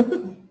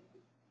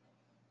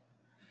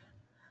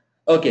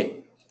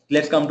 Okay,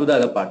 let's come to the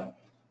other part.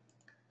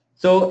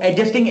 So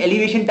adjusting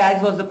elevation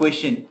tags was the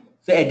question.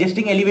 So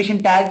adjusting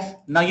elevation tags,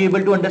 now you're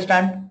able to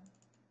understand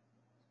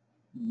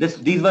this.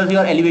 These were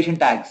your elevation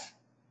tags,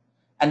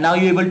 and now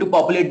you're able to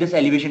populate this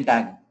elevation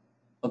tag.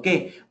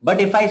 Okay,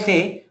 but if I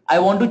say I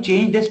want to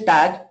change this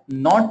tag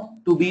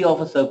not to be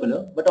of a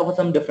circular but of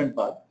some different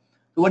part,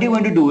 so what you're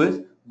going to do is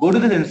go to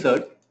this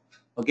insert,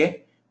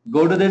 okay,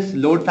 go to this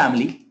load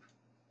family,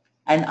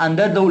 and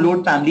under the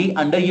load family,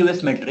 under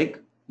US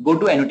metric, go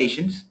to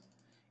annotations.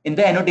 In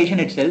the annotation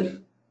itself,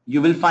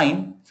 you will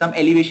find some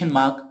elevation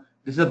mark.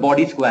 This is a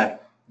body square.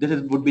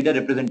 This would be the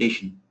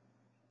representation.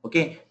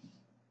 Okay,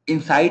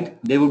 inside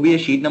there would be a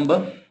sheet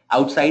number.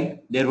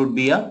 Outside there would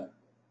be a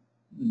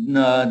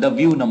the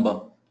view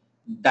number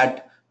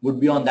that would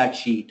be on that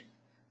sheet.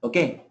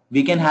 Okay,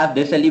 we can have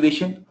this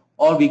elevation,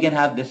 or we can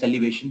have this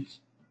elevations,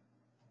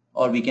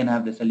 or we can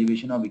have this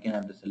elevation, or we can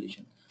have this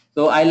elevation.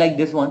 So I like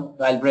this one,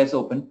 so I'll press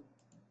open.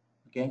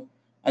 Okay,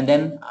 and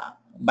then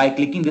by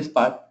clicking this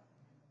part,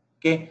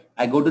 okay,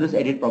 I go to this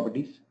edit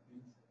properties,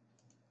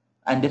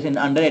 and this in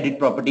under edit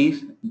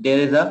properties there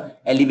is a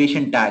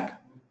elevation tag.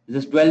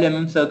 This is 12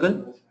 mm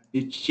circle.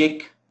 You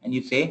check and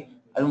you say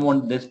I don't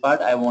want this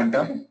part, I want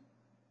a,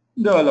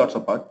 there are lots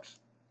of parts,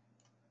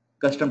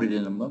 custom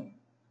detail number,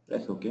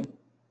 press OK.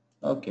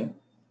 Okay,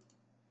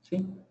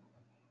 see,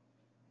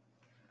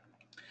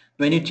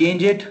 when you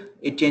change it,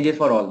 it changes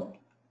for all.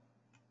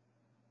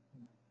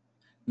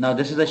 Now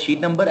this is a sheet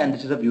number and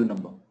this is a view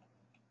number.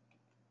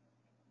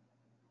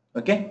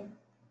 Okay,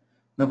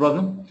 no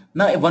problem.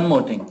 Now one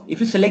more thing, if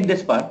you select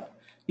this part,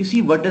 you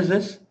see what is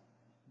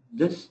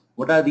this,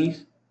 what are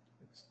these?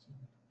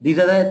 These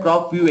are the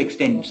crop view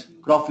extents,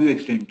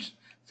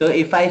 So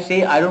if I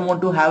say I don't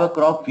want to have a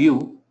crop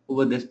view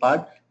over this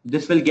part,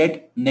 this will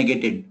get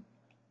negated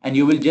and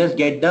you will just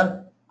get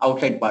the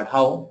outside part.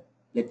 How?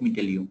 Let me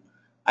tell you.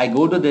 I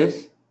go to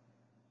this,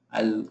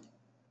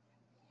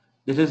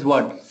 this is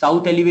what,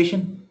 south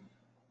elevation.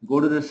 Go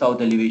to the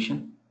south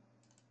elevation,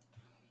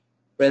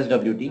 press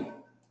WT.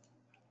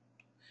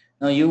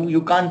 Now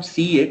you can't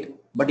see it,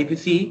 but if you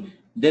see,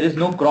 there is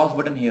no cross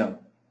button here.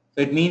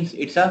 So it means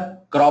it's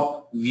a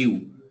crop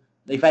view.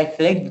 If I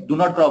select do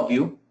not crop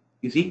view,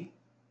 you see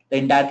the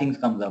entire thing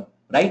comes up,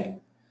 right?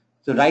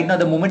 So right now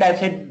the moment I've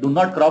said do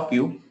not crop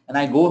view and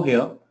I go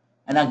here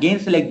and again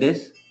select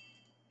this,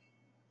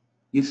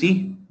 you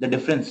see the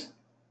difference.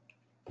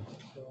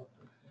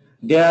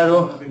 There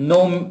are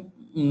no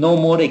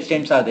more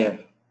extents are there.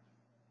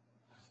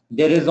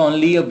 There is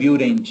only a view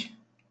range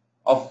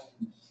of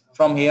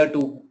from here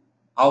to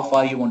how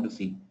far you want to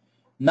see.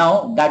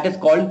 Now that is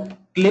called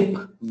clip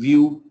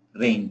view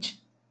range.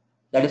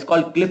 That is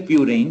called clip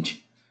view range.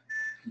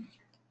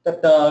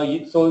 That,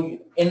 so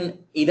in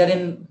either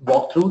in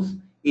walkthroughs,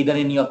 either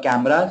in your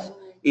cameras,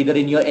 either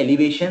in your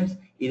elevations,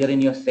 either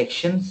in your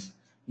sections,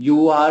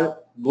 you are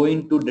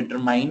going to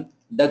determine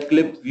the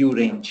clip view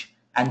range,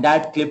 and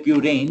that clip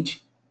view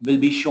range will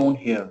be shown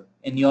here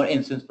in your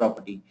instance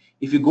property.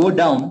 If you go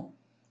down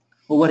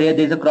over here,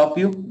 there is a crop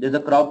view, there is a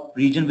crop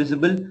region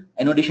visible,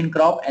 annotation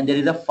crop, and there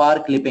is a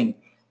far clipping.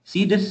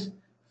 See this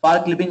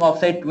far clipping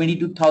offset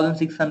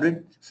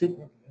 22,600,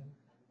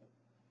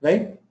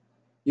 right?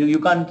 You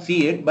can't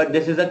see it, but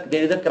there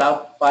is a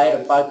crop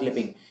far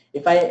clipping.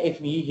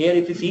 If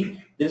you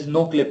see, there is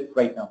no clip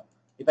right now.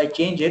 If I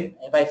change it,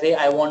 if I say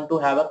I want to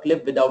have a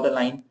clip without a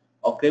line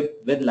or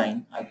clip with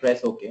line, I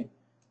press OK.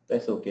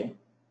 Press OK.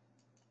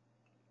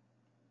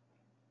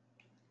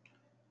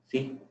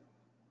 See?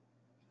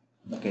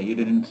 Okay, you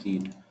didn't see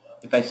it.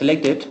 If I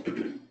select it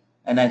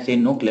and I say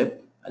no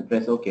clip, I'll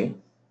press OK.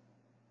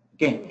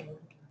 Okay.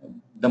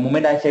 The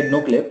moment I said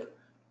no clip,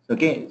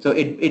 okay, so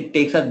it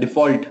takes a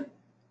default,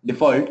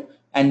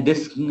 and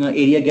this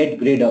area get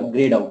grayed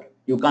out.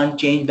 You can't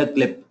change the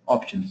clip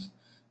options.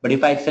 But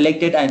if I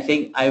select it and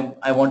say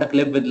I want a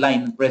clip with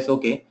line, press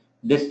OK,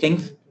 this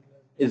thing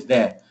is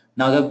there.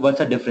 Now what's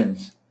the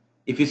difference?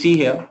 If you see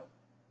here,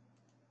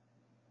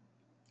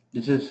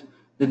 this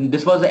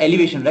was the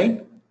elevation,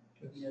 right?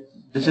 Yes.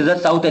 This is a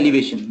south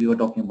elevation we were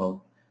talking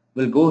about.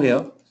 We'll go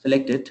here,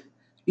 select it.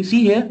 You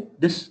see here,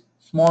 this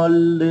small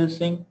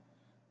thing,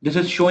 this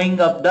is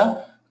showing up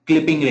the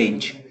clipping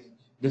range.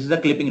 This is the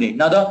clipping range.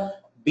 Now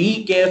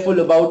be careful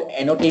about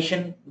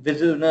annotation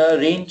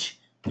range,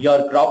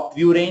 your crop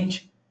view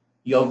range,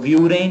 your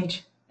view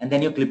range, and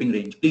then your clipping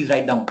range. Please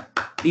write down.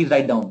 Please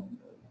write down.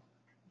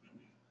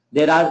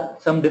 There are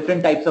some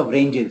different types of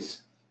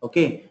ranges.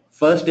 Okay.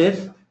 First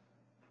is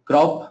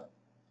crop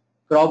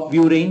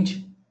view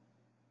range.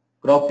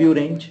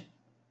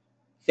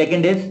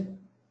 Second is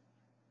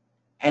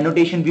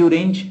annotation view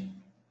range.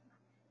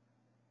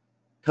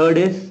 Third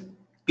is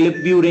clip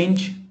view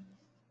range.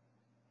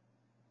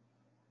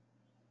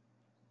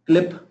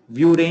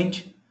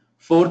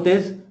 Fourth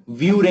is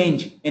view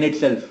range in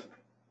itself.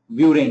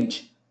 View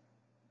range.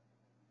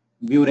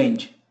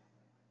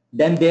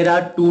 Then there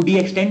are 2D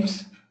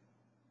extents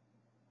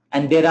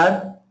and there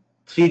are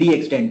 3D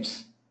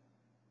extents.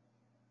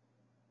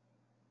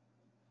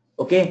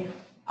 Okay.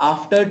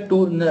 After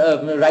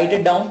write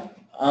it down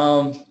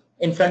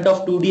in front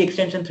of 2D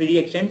extents and 3D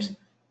extents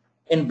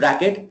in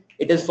bracket.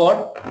 It is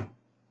for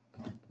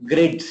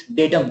grids,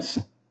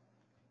 datums,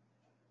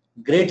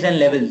 grids and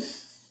levels.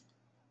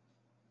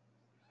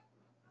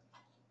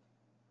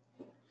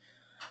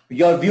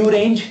 Your view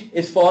range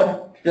is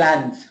for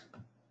plans,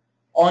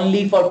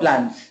 only for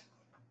plans.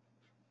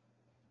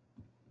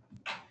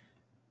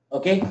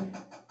 Okay,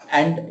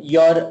 and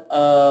your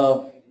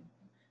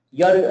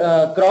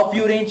crop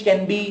view range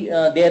can be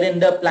there in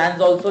the plans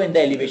also, in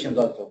the elevations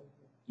also.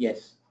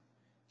 Yes,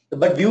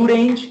 but view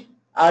range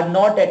are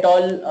not at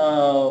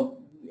all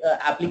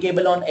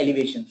applicable on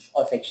elevations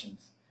or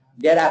sections.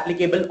 They are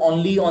applicable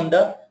only on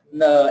the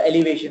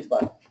elevations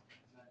part.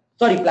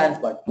 Sorry, plans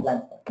part.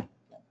 Plans part.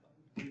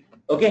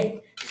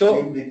 Okay,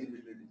 so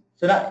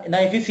now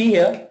if you see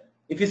here,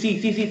 if you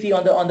see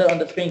on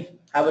the screen,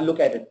 have a look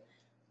at it.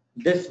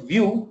 This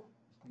view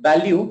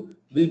value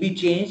will be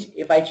changed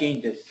if I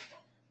change this.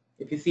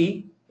 If you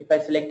see, if I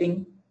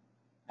selecting,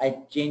 I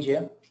change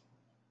here.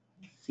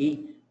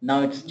 See,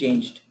 now it's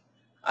changed.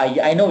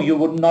 I know you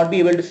would not be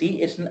able to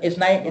see. It's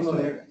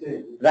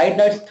right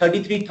now it's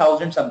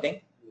 33,000 something.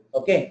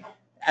 Okay,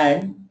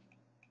 and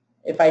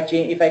if I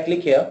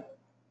click here,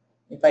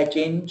 if I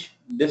change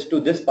this to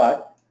this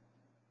part,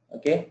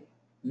 okay,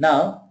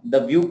 now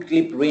the view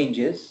clip range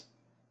is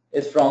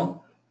from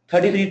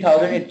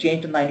 33,000, it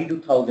changed to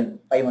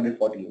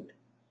 92,548.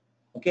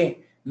 Okay,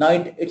 now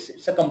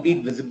it's a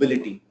complete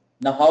visibility.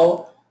 Now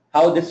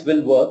how this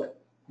will work?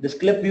 This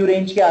clip view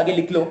range ke aage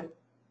likh lo.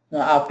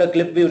 After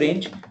clip view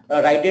range,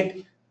 write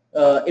it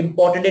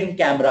important in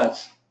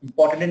cameras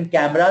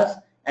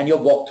and your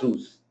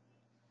walkthroughs.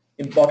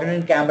 Important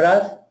in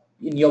cameras,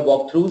 in your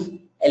walkthroughs,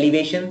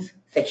 elevations,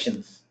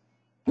 sections.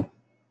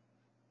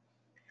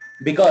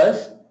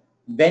 Because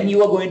when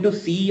you are going to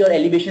see your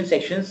elevation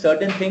sections,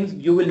 certain things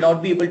you will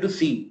not be able to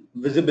see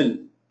visible.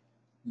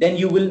 Then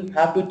you will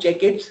have to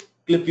check its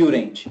clip view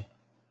range.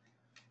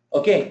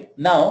 Okay,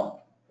 now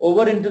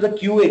over into the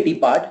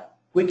Q80 part,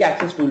 quick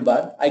access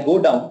toolbar, I go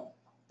down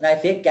and I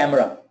say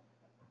camera.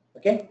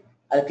 Okay,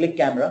 I'll click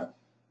camera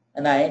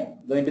and I'm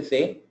going to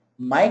say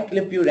my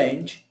clip view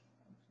range.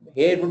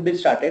 Here it would be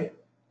started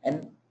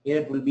and here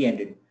it will be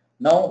ended.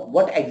 Now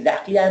what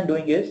exactly I am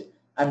doing is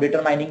I'm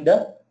determining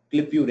the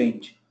clip view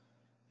range.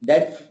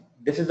 That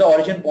this is the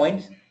origin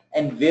points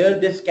and where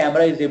this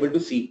camera is able to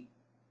see.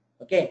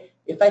 Okay,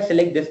 if I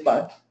select this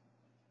part,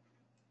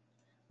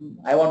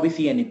 I won't be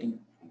see anything.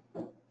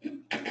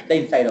 The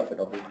inside of it,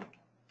 obviously.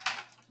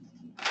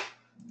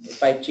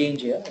 If I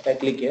change here, if I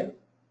click here,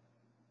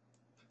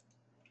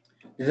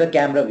 this is a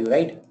camera view,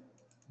 right?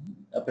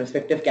 A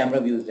perspective camera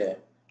view is there.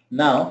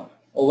 Now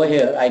over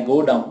here I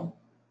go down.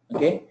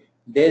 Okay,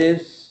 there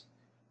is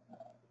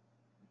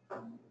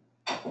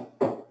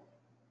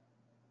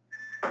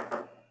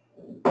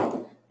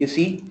you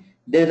see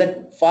there is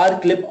a far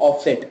clip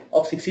offset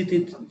of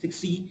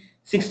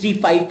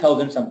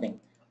 65,000 something.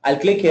 I'll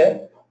click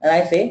here and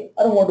I say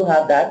I don't want to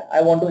have that.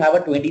 I want to have a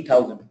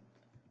 20,000.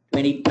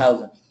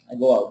 20,000. I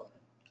go out.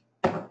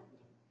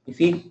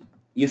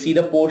 You see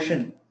the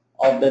portion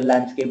of the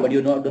landscape, but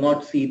you do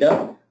not see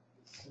the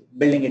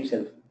building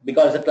itself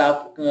because the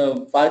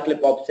far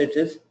clip offset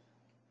is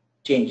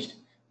changed.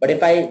 But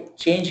if I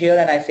change here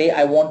and I say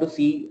I want to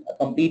see a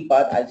complete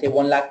part, I'll say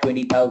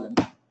 1,20,000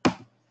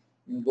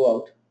 and go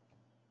out.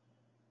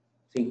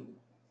 See,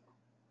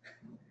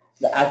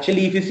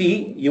 actually if you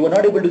see, you were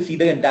not able to see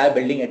the entire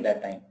building at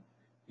that time.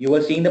 You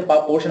were seeing the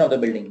portion of the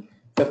building.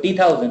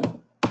 50,000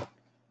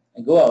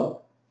 and go out.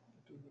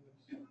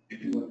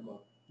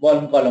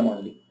 One column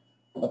only.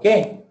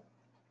 Okay,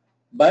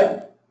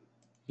 but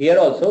here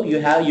also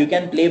you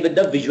can play with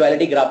the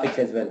visuality graphics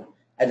as well.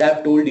 As I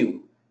have told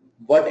you,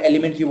 what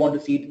elements you want to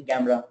see in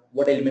camera,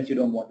 what elements you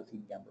don't want to see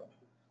in camera,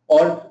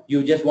 or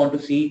you just want to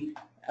see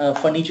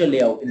furniture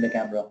layout in the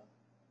camera.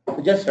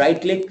 So just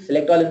right click,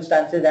 select all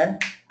instances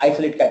and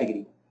isolate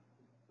category.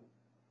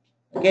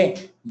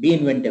 Okay, be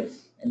inventive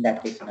in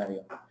that case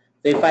scenario.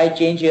 So if I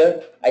change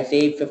here, I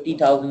say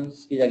 50,000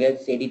 is again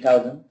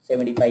 80,000,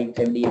 75,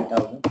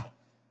 78,000.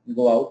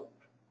 Go out.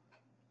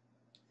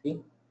 See,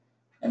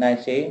 and I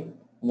say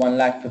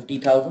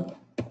 1,50,000.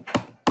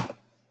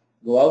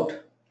 Go out.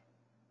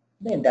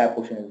 The entire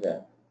portion is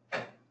there.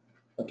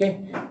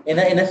 Okay. In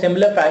a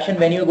similar fashion,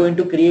 when you're going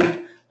to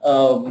create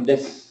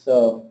this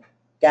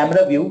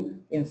camera view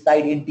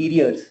inside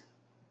interiors,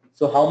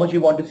 so how much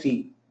you want to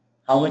see,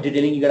 how much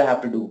detailing you're gonna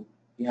have to do,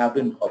 you have to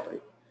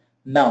incorporate.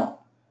 Now,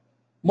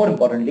 more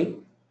importantly,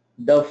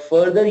 the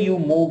further you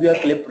move your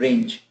clip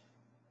range,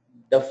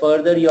 the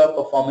further your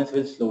performance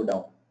will slow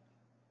down,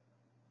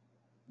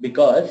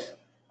 because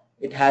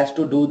it has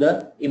to do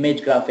the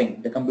image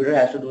graphing. The computer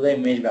has to do the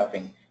image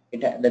graphing.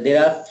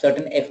 There are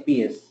certain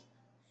FPS,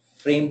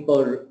 frame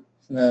per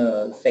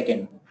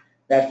second.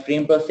 That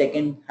frame per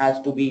second has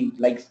to be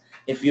like,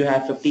 if you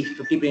have 50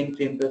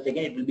 frame per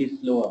second, it will be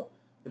slower.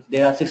 If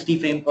there are 60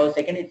 frames per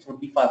second, it would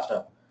be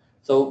faster.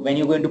 So when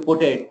you're going to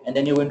put it and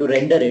then you're going to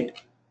render it,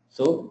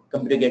 so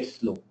computer gets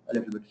slow, a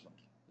little bit slow.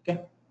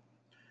 Okay.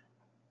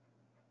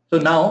 So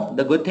now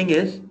the good thing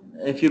is,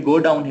 if you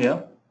go down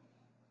here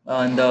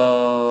and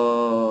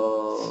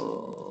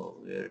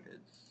where it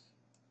is,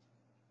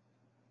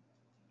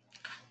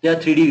 There are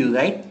 3D views,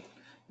 right?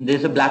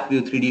 There's a black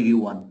view, 3D view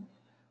one.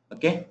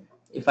 Okay.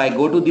 If I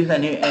go to this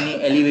any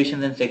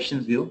elevations and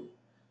sections view,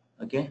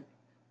 okay,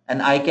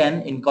 and I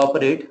can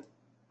incorporate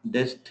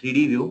this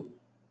 3D view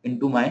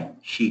into my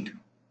sheet.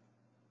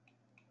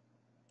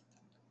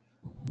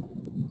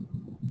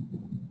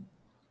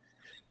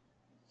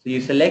 So you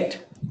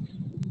select,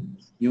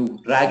 you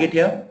drag it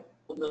here.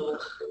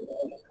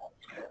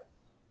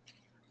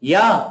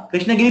 Yeah,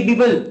 Krishnagiri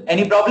people,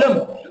 any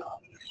problem?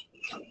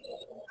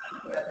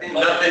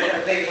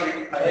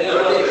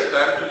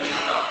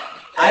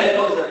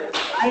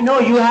 I know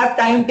you have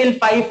time till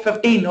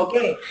 5:15,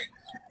 okay?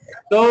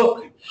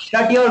 So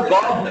shut your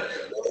gob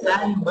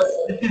and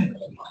listen.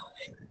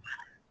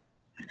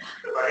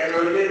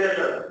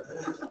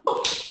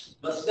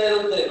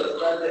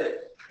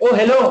 Oh,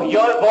 hello,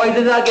 your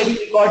voices are getting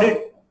recorded.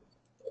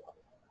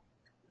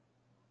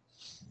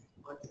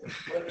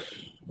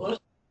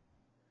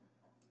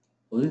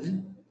 What is it?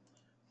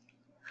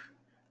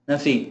 Now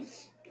see,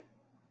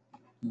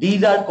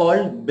 these are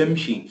called BIM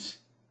sheets,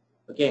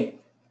 okay?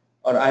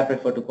 Or I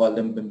prefer to call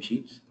them BIM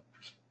sheets.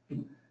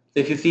 So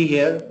if you see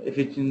here, if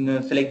you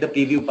select the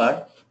preview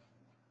part,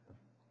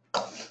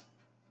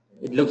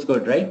 it looks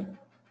good, right?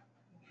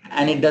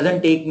 And it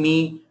doesn't take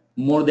me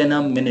more than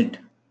a minute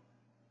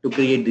to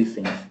create these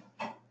things.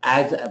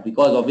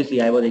 Because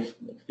obviously I was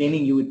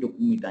explaining you, it took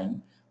me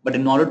time. But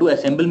in order to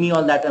assemble me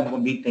all that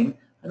complete thing,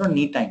 I don't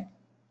need time.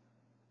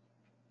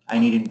 I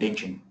need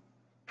intention.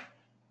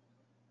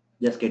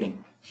 Just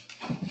kidding.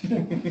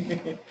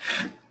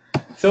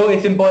 So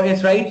it's important,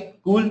 it's right,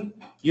 cool.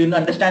 You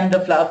understand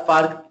the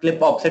far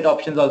clip offset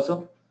options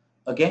also.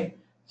 Okay.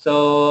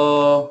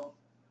 So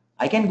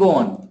I can go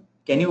on.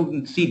 Can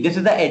you see, this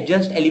is the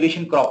adjust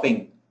elevation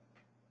cropping.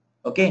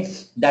 Okay,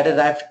 that is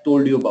I have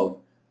told you about.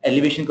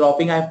 Elevation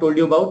cropping I have told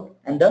you about,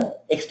 and the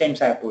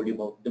extents I have told you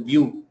about, the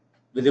view,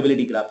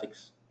 visibility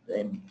graphics.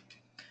 Then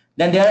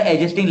there are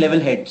adjusting level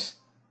heads.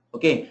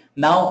 Okay,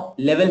 now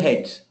level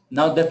heads.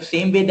 Now the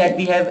same way that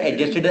we have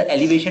adjusted the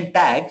elevation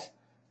tags,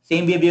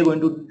 same way we are going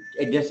to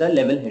adjust the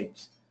level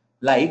heads.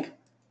 Like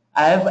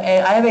I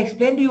have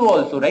explained to you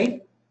also,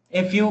 right?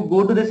 If you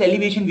go to this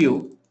elevation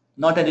view,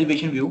 not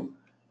elevation view,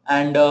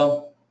 and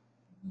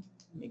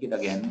make it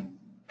again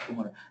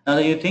 200. Now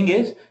the thing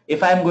is,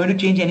 if I am going to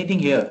change anything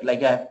here,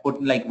 like I have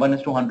put like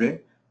 1:100,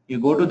 you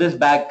go to this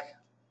back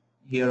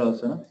here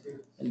also, no?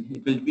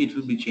 It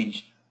will be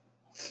changed.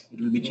 It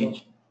will be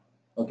changed.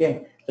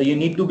 Okay, so you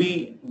need to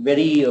be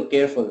very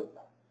careful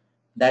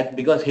that,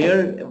 because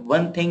here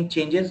one thing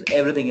changes,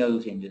 everything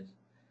else changes.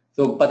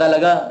 So pata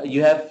laga,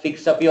 you have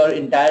fixed up your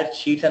entire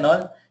sheets and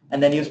all,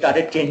 and then you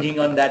started changing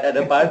on that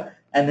other part,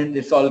 and then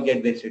this all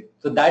get wasted.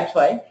 So that's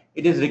why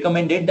it is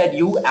recommended that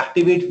you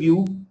activate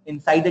view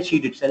inside the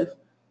sheet itself,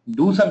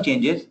 do some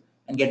changes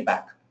and get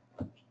back.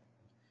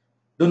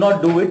 Do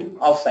not do it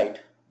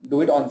off-site,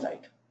 do it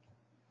on-site.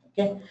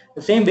 Okay,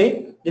 the same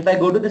way, if I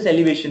go to this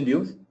elevation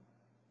views,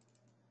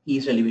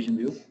 east elevation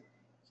view,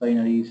 sorry,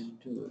 not east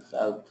to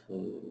south,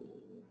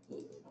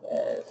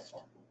 west.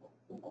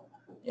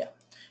 Yeah.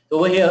 So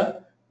over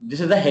here, this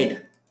is the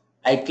head.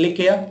 I click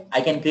here,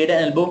 I can create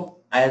an elbow,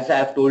 as I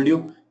have told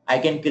you. I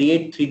can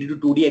create 3D to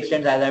 2D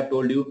extents, as I have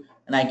told you,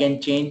 and I can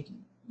change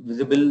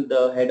visible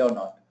the head or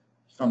not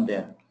from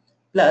there.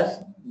 Plus,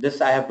 this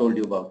I have told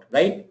you about,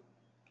 right?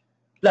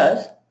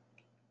 Plus,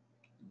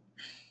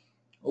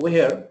 over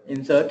here,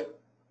 insert.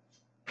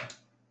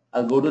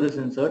 I'll go to this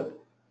insert,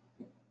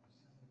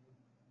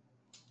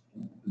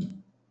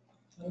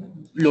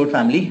 load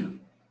family,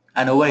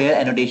 and over here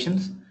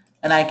annotations,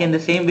 and I can, the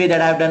same way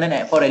that I have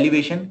done for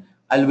elevation,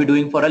 I'll be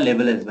doing for a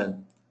level as well,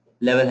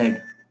 level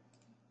head.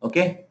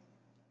 Okay,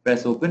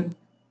 press open.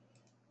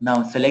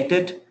 Now select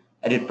it,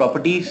 edit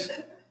properties,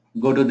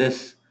 go to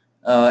this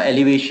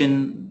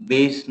elevation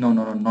base, no,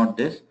 not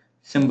this,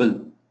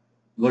 symbol,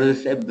 go to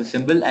this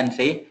symbol and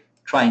say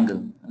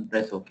triangle and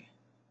press OK.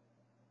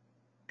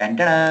 Dun,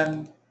 dun,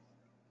 dun.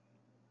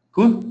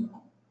 Cool.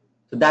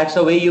 So that's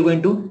the way you're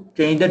going to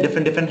change the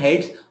different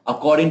heads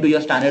according to your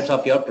standards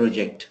of your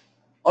project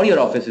or your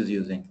office is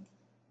using.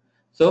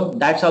 So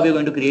that's how we're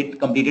going to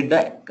completed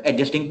the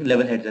adjusting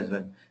level heads as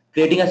well.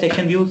 Creating a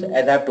section views,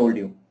 as I've told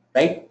you,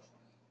 right?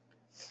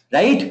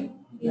 Right?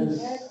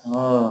 Yes.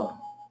 Oh,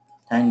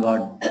 thank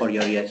God for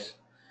your yes.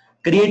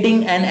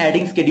 Creating and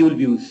adding schedule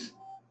views.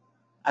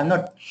 I'm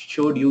not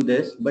showed you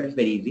this, but it's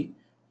very easy.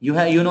 You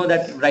know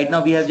that right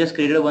now we have just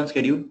created one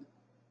schedule,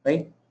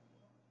 right?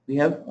 We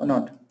have or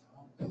not?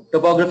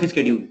 Topography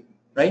schedule,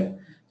 right?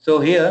 So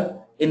here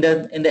in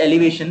the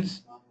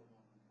elevations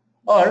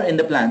or in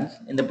the plans,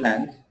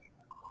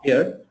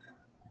 here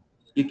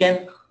you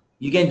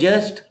can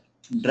just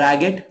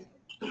drag it,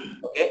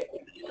 okay?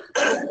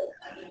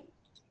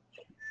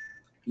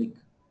 Click.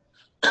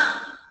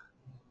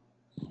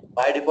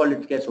 By default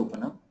it gets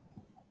open up.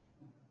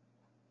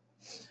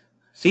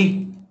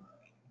 See,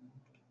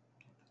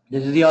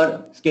 this is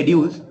your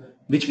schedules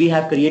which we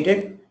have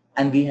created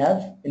and we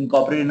have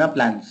incorporated in our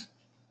plans.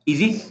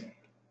 Easy.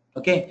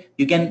 Okay,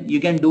 you can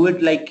do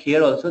it like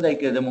here also, like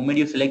the moment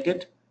you select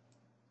it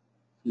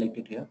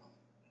here,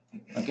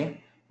 Okay,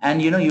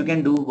 and you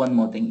can do one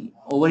more thing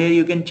over here.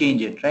 You can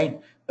change it, right?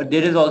 But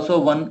there is also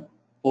one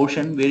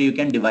portion where you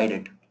can divide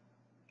it.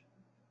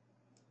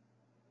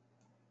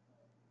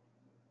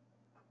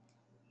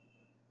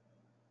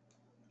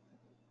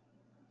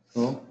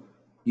 So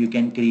you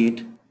can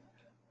create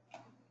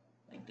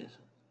like this.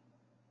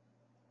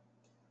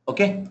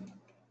 Okay,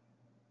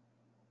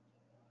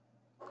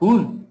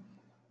 cool,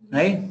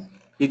 right?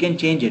 You can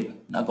change it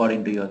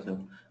according to yourself.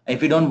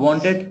 If you don't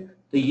want it,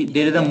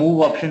 there is a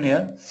move option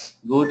here.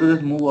 Go to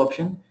this move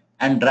option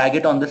and drag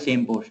it on the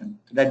same portion.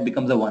 So that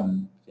becomes a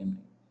one. Same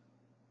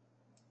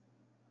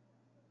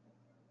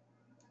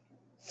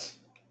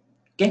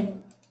thing. Okay.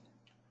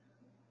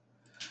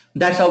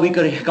 That's how we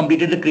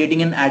completed the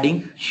creating and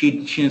adding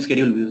sheet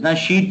schedule views. Now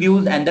sheet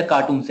views and the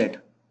cartoon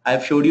set. I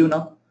have showed you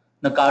now.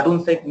 The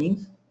cartoon set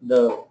means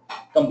the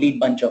complete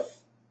bunch of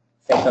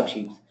sets of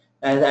sheets.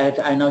 As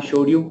I now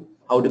showed you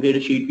how to create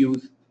a sheet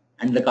views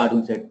and the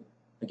cartoon set.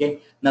 Okay.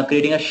 Now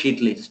creating a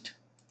sheet list.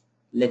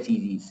 Let's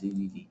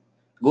easy.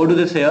 Go to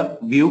this here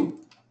view.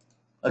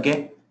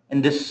 Okay.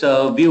 In this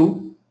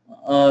view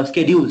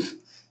schedules,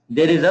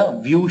 there is a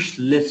view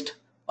list,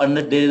 or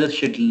there is a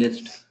sheet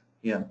list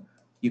here.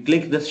 You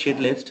click this sheet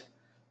list,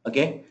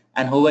 okay,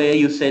 and over here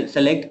you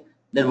select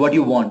that what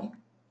you want,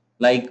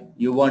 like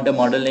you want a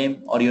model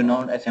name or you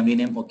know assembly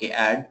name. Okay,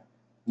 add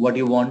what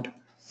you want,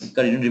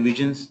 current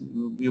revisions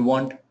you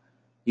want,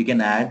 you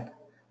can add.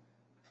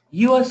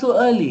 You are so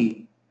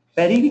early,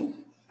 Perry.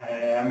 I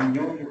am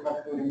new, you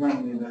have to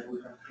remind me that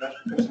we have flash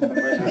pictures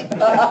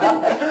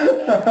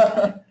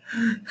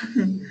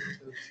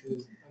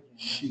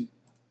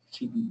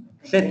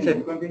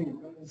Sit.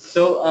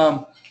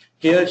 So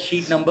here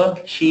sheet number,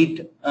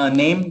 sheet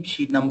name,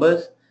 sheet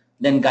numbers,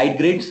 then guide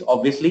grids.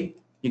 Obviously,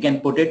 you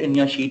can put it in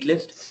your sheet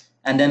list,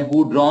 and then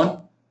who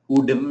drawn,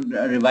 who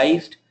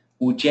revised,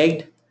 who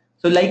checked.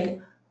 So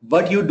like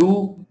what you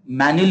do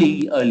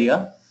manually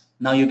earlier,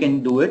 now you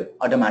can do it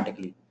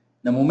automatically.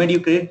 The moment you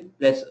create,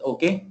 press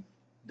OK.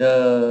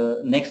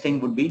 The next thing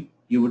would be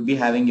you would be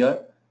having your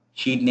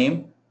sheet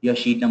name, your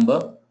sheet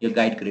number, your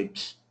guide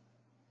grids,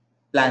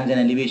 plans and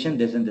elevation,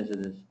 this and this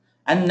and this.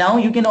 And now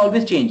you can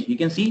always change. You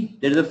can see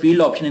there is a field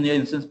option in your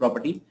instance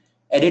property,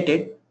 edit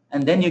it,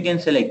 and then you can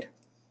select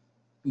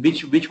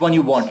which one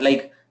you want.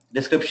 Like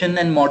description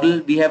and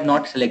model we have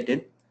not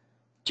selected.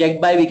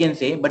 Check by we can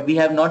say, but we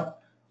have not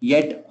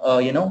yet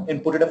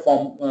inputted a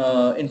form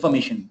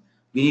information.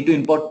 We need to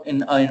import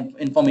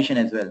information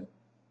as well.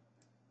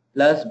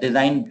 Plus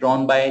design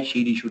drawn by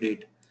sheet issue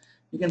date.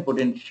 You can put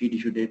in sheet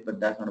issue date, but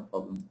that's not a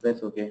problem.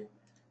 That's okay.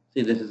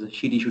 See, this is a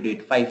sheet issue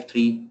date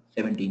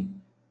 5/3/17.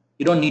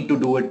 You don't need to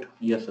do it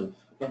yourself.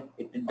 Okay,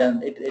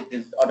 it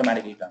is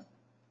automatically done.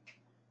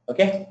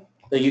 Okay,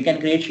 so you can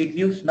create sheet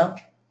views now,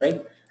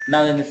 right?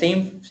 Now in the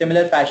same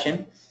similar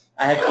fashion,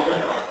 I have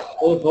given.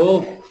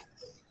 Oh.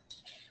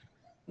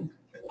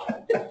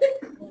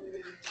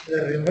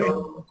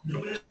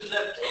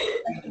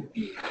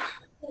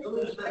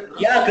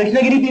 Yeah,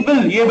 Krishnagiri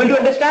people, you able to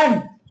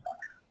understand?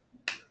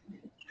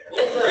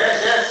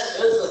 Yes.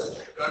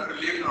 Got to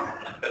leave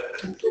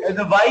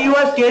now. Why you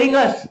are scaring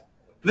us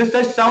with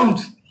such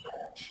sounds?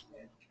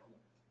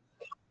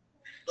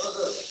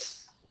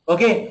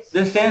 Okay,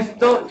 this sense.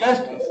 So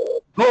just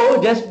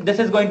go. Just this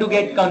is going to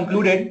get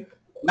concluded.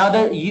 Now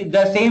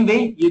the same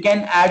way you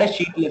can add a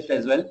sheet list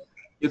as well.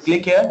 You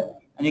click here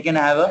and you can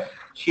have a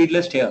sheet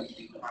list here.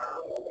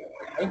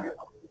 Right?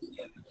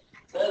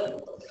 Sir,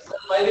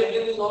 my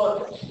review is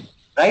over.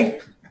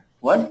 Right?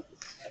 What?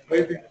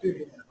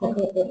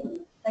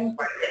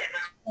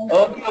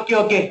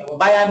 Okay.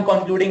 Bye. I'm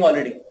concluding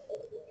already.